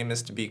whose dream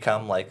is to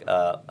become like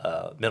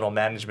a middle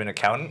management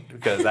accountant?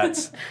 Because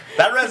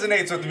that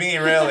resonates with me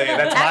really.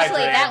 That's my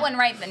Actually, dream. that one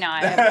right no,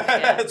 I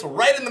have It's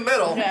right in the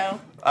middle. Okay.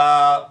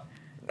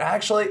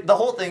 Actually, the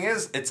whole thing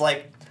is, it's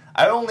like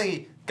I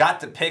only got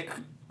to pick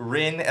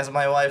Rin as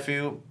my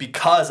waifu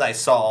because I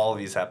saw all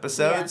these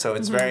episodes. Yeah. So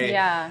it's very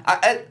Yeah.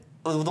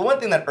 the one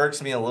thing that irks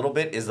me a little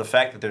bit is the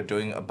fact that they're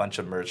doing a bunch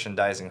of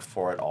merchandising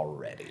for it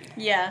already.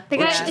 Yeah. They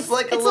gotta- Which is it's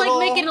like a it's little-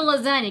 like making a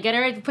lasagna. You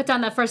gotta put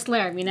down that first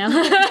layer, you know?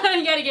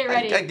 You gotta get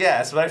ready. I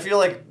guess, but I feel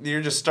like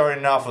you're just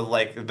starting off with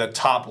like the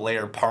top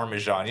layer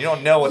Parmesan. You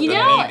don't know what You the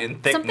know, meat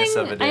and thickness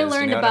something of it is. I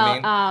learned you know about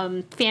what I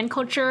mean? fan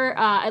culture,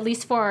 at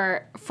least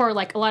for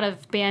like a lot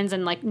of bands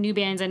and like new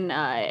bands and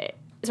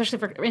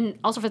especially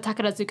also for the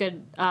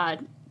Takarazuka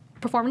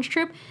performance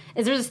troupe,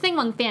 is there's this thing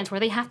among fans where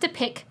they have to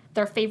pick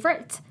their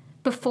favorite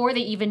before they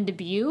even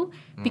debut,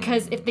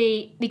 because if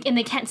they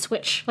can't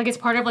switch, like it's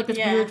part of like this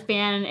Yeah. weird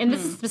fan, and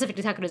this is specific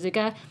to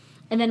Takarazuka.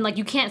 And then, like,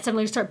 you can't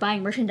suddenly start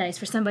buying merchandise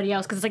for somebody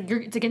else because it's like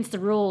it's against the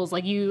rules.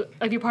 Like, you're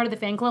part of the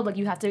fan club, like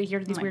you have to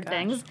hear these weird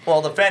things.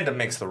 Well, the fandom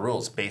makes the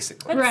rules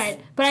basically. Right,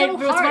 but so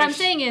what I'm harsh.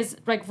 saying is,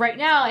 like right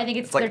now, I think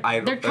it's like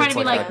they're trying to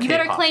be like like, a you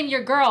better K-pop. claim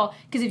your girl,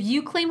 because if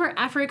you claim her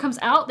after it comes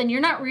out, then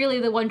you're not really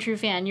the one true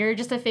fan. You're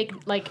just a fake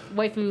like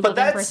waifu But loving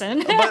that's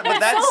person. but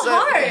that's so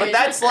hard. but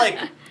that's like.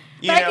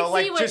 You But I know, can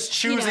like see what,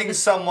 just you know, choosing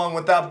this- someone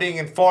without being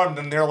informed,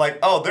 and they're like,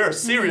 "Oh, they're a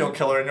serial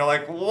killer," and you're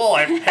like, "Well,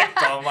 I picked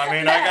them. I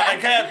mean, I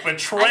can't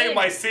betray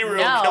my serial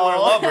know. killer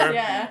lover."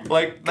 Yeah.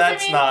 Like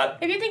that's I mean, not.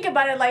 If you think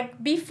about it,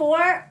 like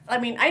before, I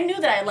mean, I knew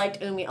that I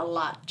liked Umi a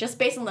lot just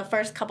based on the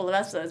first couple of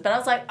episodes. But I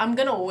was like, I'm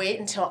gonna wait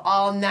until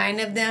all 9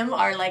 of them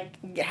are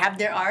like have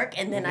their arc,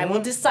 and then I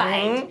will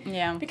decide.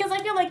 Yeah. Because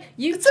I feel like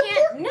you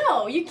can't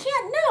know. You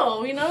can't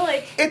know. You know,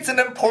 like It's an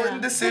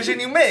important decision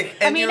you make,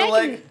 and I mean, you're I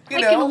like,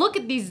 can look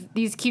at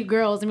these cute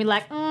girls and be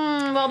like,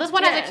 well, this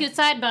one has Yeah. a cute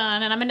side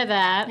bun, and I'm into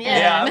that.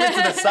 yeah, And I'm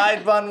into the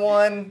side bun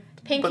one.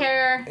 pink but-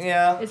 hair.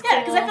 Yeah. Is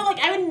yeah, because I cool. feel like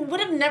I would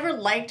have never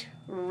liked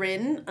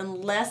Rin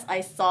unless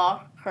I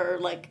saw her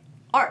like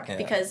arc Yeah.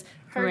 because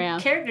her Yeah.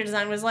 character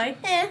design was like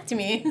to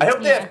me. I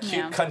hope they have Yeah.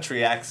 cute Yeah.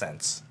 country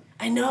accents.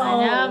 I know.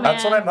 I know,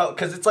 That's what man. I'm hoping,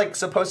 because it's like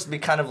supposed to be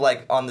kind of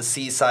like on the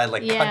seaside,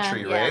 like Yeah,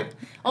 country, Yeah. right?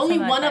 Only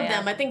Something like one that, of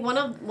them. yeah. I think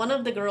one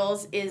of the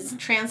girls is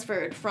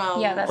transferred from.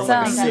 Yeah, that's From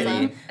like a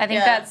city. I think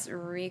Yeah. that's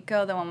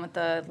Rico, the one with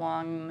the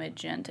long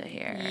magenta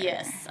hair.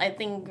 Yes, I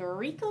think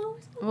Rico.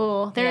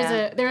 Well,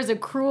 there's a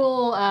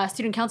cruel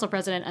student council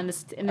president in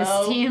this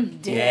Oh, team.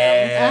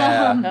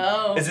 damn. Yeah.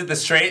 Oh. Is it the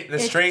straight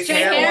Straight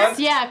hair one?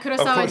 Yeah, Of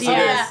Kurosawa course it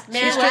Diaz. is.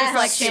 Man, She's dressed last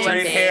like she year. would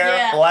Straight be. hair,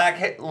 Yeah.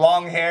 black,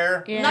 long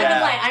hair. Yeah. Not gonna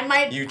lie, I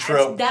might. You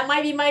trope. That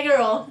might be my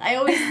girl. I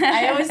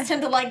always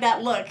tend to like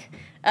that look.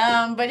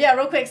 But yeah,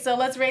 real quick. So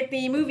let's rate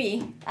the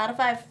movie out of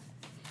 5.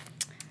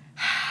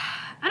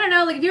 I don't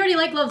know, like if you already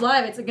like Love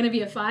Live, it's gonna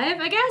be a 5,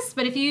 I guess.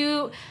 But if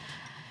you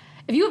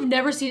if you have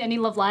never seen any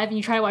Love Live and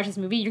you try to watch this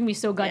movie, you're gonna be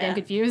so goddamn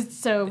confused.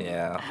 So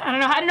I don't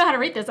know how to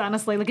rate this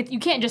honestly. Like you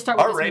can't just start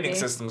with Our this rating movie.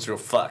 system's real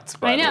fucked.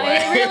 By I know, the way.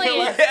 it really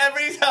Like,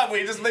 every time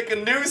we just make a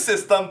new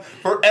system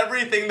for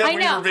everything that I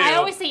know. we review. I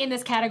always say in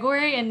this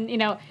category, and in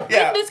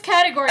Yeah. this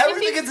category,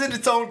 Everything is in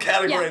its own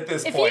category at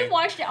this if point. you've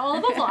watched all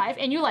of Love Live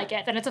and you like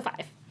it, then it's a 5.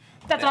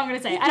 That's all I'm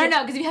gonna say. I don't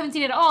know, because if you haven't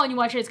seen it at all and you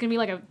watch it, it's gonna be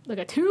like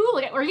a 2,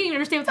 or you can't even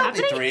understand what's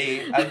Probably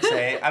happening. 3, I'd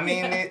say. I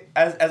mean,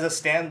 as a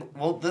stand,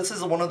 well, this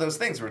is one of those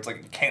things where it's like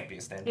it can't be a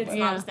standalone. It's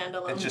not a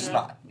standalone. It's just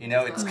not. You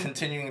know, it's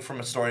continuing from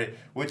a story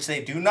which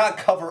they do not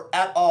cover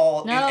at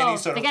all No, in any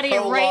sort they of gotta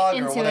get prologue right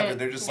or into whatever. it.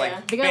 They're just Yeah.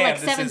 like, They got, bam, like,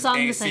 this 7 is songs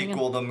a to sing.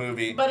 sequel to the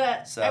movie.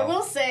 But So- I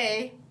will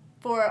say,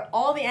 for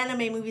all the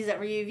anime movies that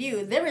we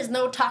review, there is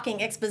no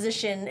talking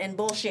exposition and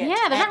bullshit. Yeah,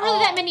 there's at not really all.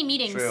 that many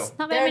meetings. True.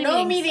 Not There that are many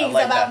no meetings. meetings I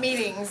like about that.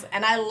 meetings,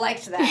 and I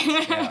liked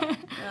that.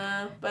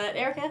 Yeah. But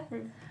Erica,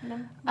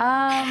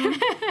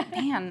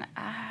 Man,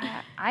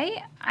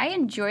 I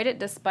enjoyed it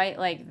despite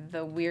like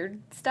the weird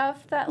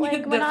stuff that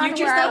like The went on,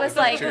 future where I stuff? was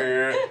like,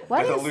 Sure.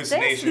 what With is this?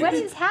 hallucinations. What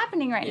is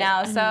happening right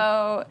now?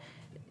 So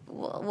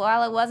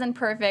while it wasn't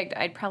perfect,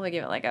 I'd probably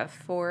give it like a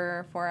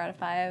 4 out of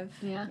 5.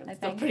 Yeah. I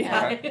still think. pretty Yeah.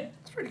 high.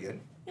 It's pretty good.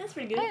 That's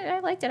pretty good. I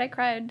liked it. I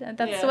cried.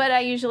 That's Yeah. what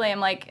I usually am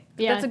like.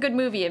 Yeah. That's a good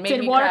movie. It made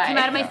Did me water cry. come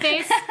out of my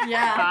face?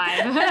 Yeah.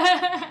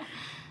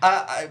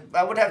 5.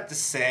 I would have to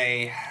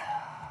say,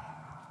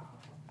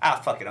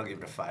 fuck it, I'll give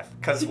it a 5.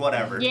 Cause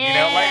whatever, you know,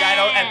 Yeah. like I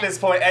don't at this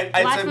point. It's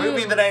a Waifu.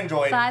 movie that I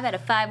enjoyed. 5 out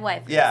of 5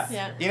 wife. Yeah.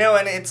 Yeah. You know,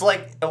 and it's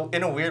like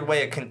in a weird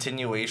way a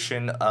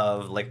continuation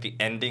of like the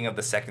ending of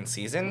the second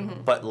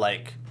season, but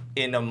like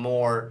in a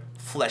more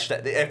fleshed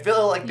out. I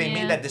feel like they Yeah.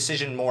 made that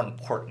decision more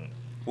important.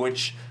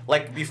 Which,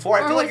 like before,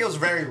 I Or feel like like- it was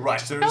very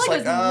rushed. They were I feel just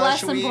like like, it was less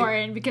should we?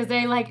 important because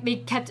they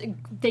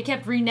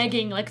kept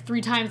reneging like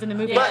 3 times in the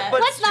movie. But-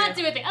 Let's not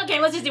do a thing. Okay,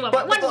 let's just do one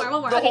more. One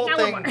more. The Okay, whole now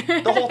thing, one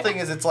more. the whole thing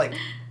is, it's like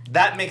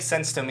that makes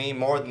sense to me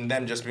more than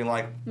them just being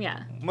like, Yeah.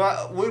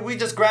 well, we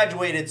just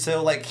graduated,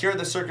 so like here are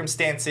the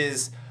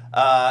circumstances,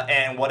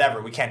 and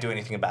whatever, we can't do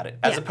anything about it.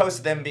 As Yeah. opposed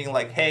to them being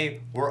like, hey,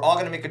 we're all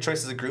gonna make a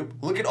choice as a group.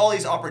 Look at all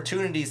these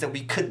opportunities that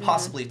we could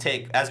possibly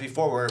take, as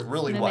before where it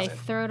really And then they wasn't.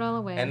 throw it all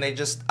away. And they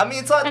just, I mean,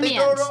 it's not In they the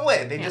throw end. it all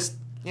away. They Yeah. just,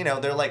 you know,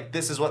 they're like,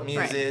 this is what Muse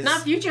Right. is.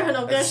 Not Future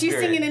Hanoka. That's She's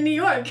spirit. singing in New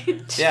York.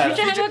 Yeah,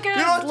 Future Hanoka you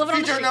know is what? living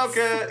on the Future streets.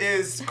 Hanoka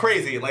is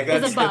crazy. Like Is a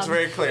that's bum.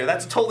 very clear.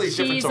 That's a totally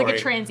different She's story. like a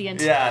transient.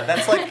 Yeah,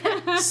 that's like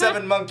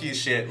 7 monkeys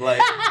shit,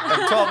 like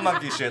 12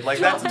 monkey shit. Like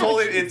that's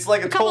totally. It's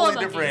like a couple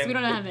totally of monkeys. different. We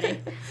don't know how many.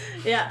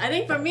 Yeah, I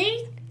think for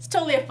me, it's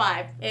totally a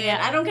 5. And Yeah.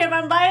 I don't care if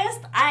I'm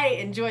biased. I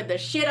enjoyed the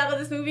shit out of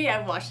this movie.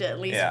 I've watched it at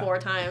least Yeah. 4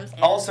 times.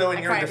 and Also, in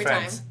I your cry every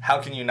defense, time. how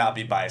can you not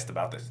be biased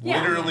about this?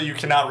 Yeah. Literally, you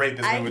cannot rate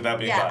this movie without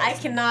being I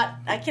biased.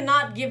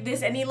 cannot give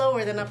this any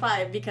lower than a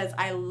 5 because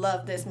I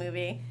love this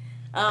movie.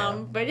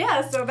 But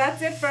yeah, so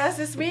that's it for us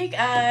this week.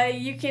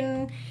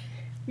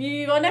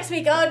 You go next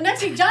week. Oh,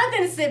 next week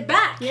Jonathan is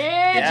back.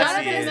 Yeah, Yes,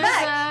 Jonathan he is is.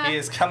 back. He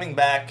is coming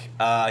back.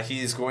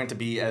 He's going to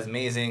be as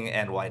amazing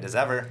and white as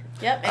ever.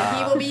 Yep, and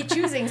he will be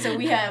choosing, so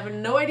we have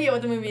no idea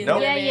what the movie is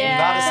Nope, going to be. Yeah.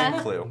 not a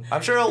single clue.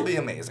 I'm sure it'll be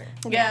amazing.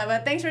 Yeah,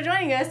 but thanks for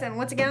joining us. And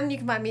once again, you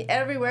can find me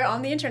everywhere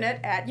on the internet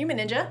at Human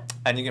Ninja.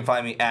 And you can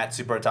find me at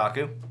Super Otaku.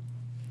 You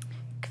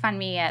can find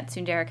me at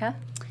Sunderica.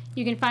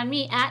 You can find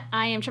me at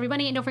I Am Chubby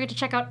Bunny, and don't forget to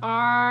check out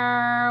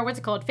our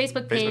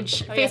Facebook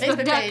page, Oh, yeah,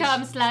 Facebook page.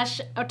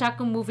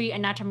 facebook.com/Otaku Movie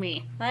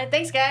Anatomy. All right,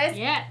 thanks, guys.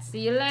 Yeah, see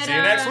you later. See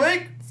you next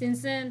week.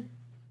 Since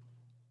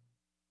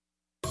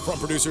From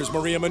producers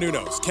Maria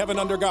Menounos, Kevin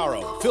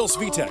Undergaro, Phil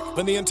Svitek,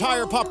 and the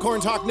entire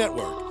Popcorn Talk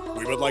Network,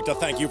 we would like to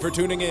thank you for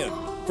tuning in.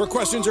 For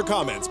questions or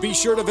comments, be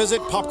sure to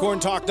visit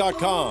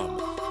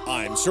popcorntalk.com.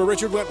 I'm Sir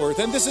Richard Wentworth,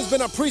 and this has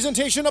been a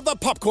presentation of the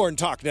Popcorn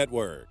Talk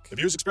Network. The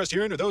views expressed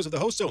herein are those of the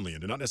hosts only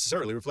and do not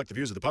necessarily reflect the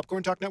views of the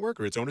Popcorn Talk Network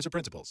or its owners or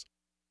principals.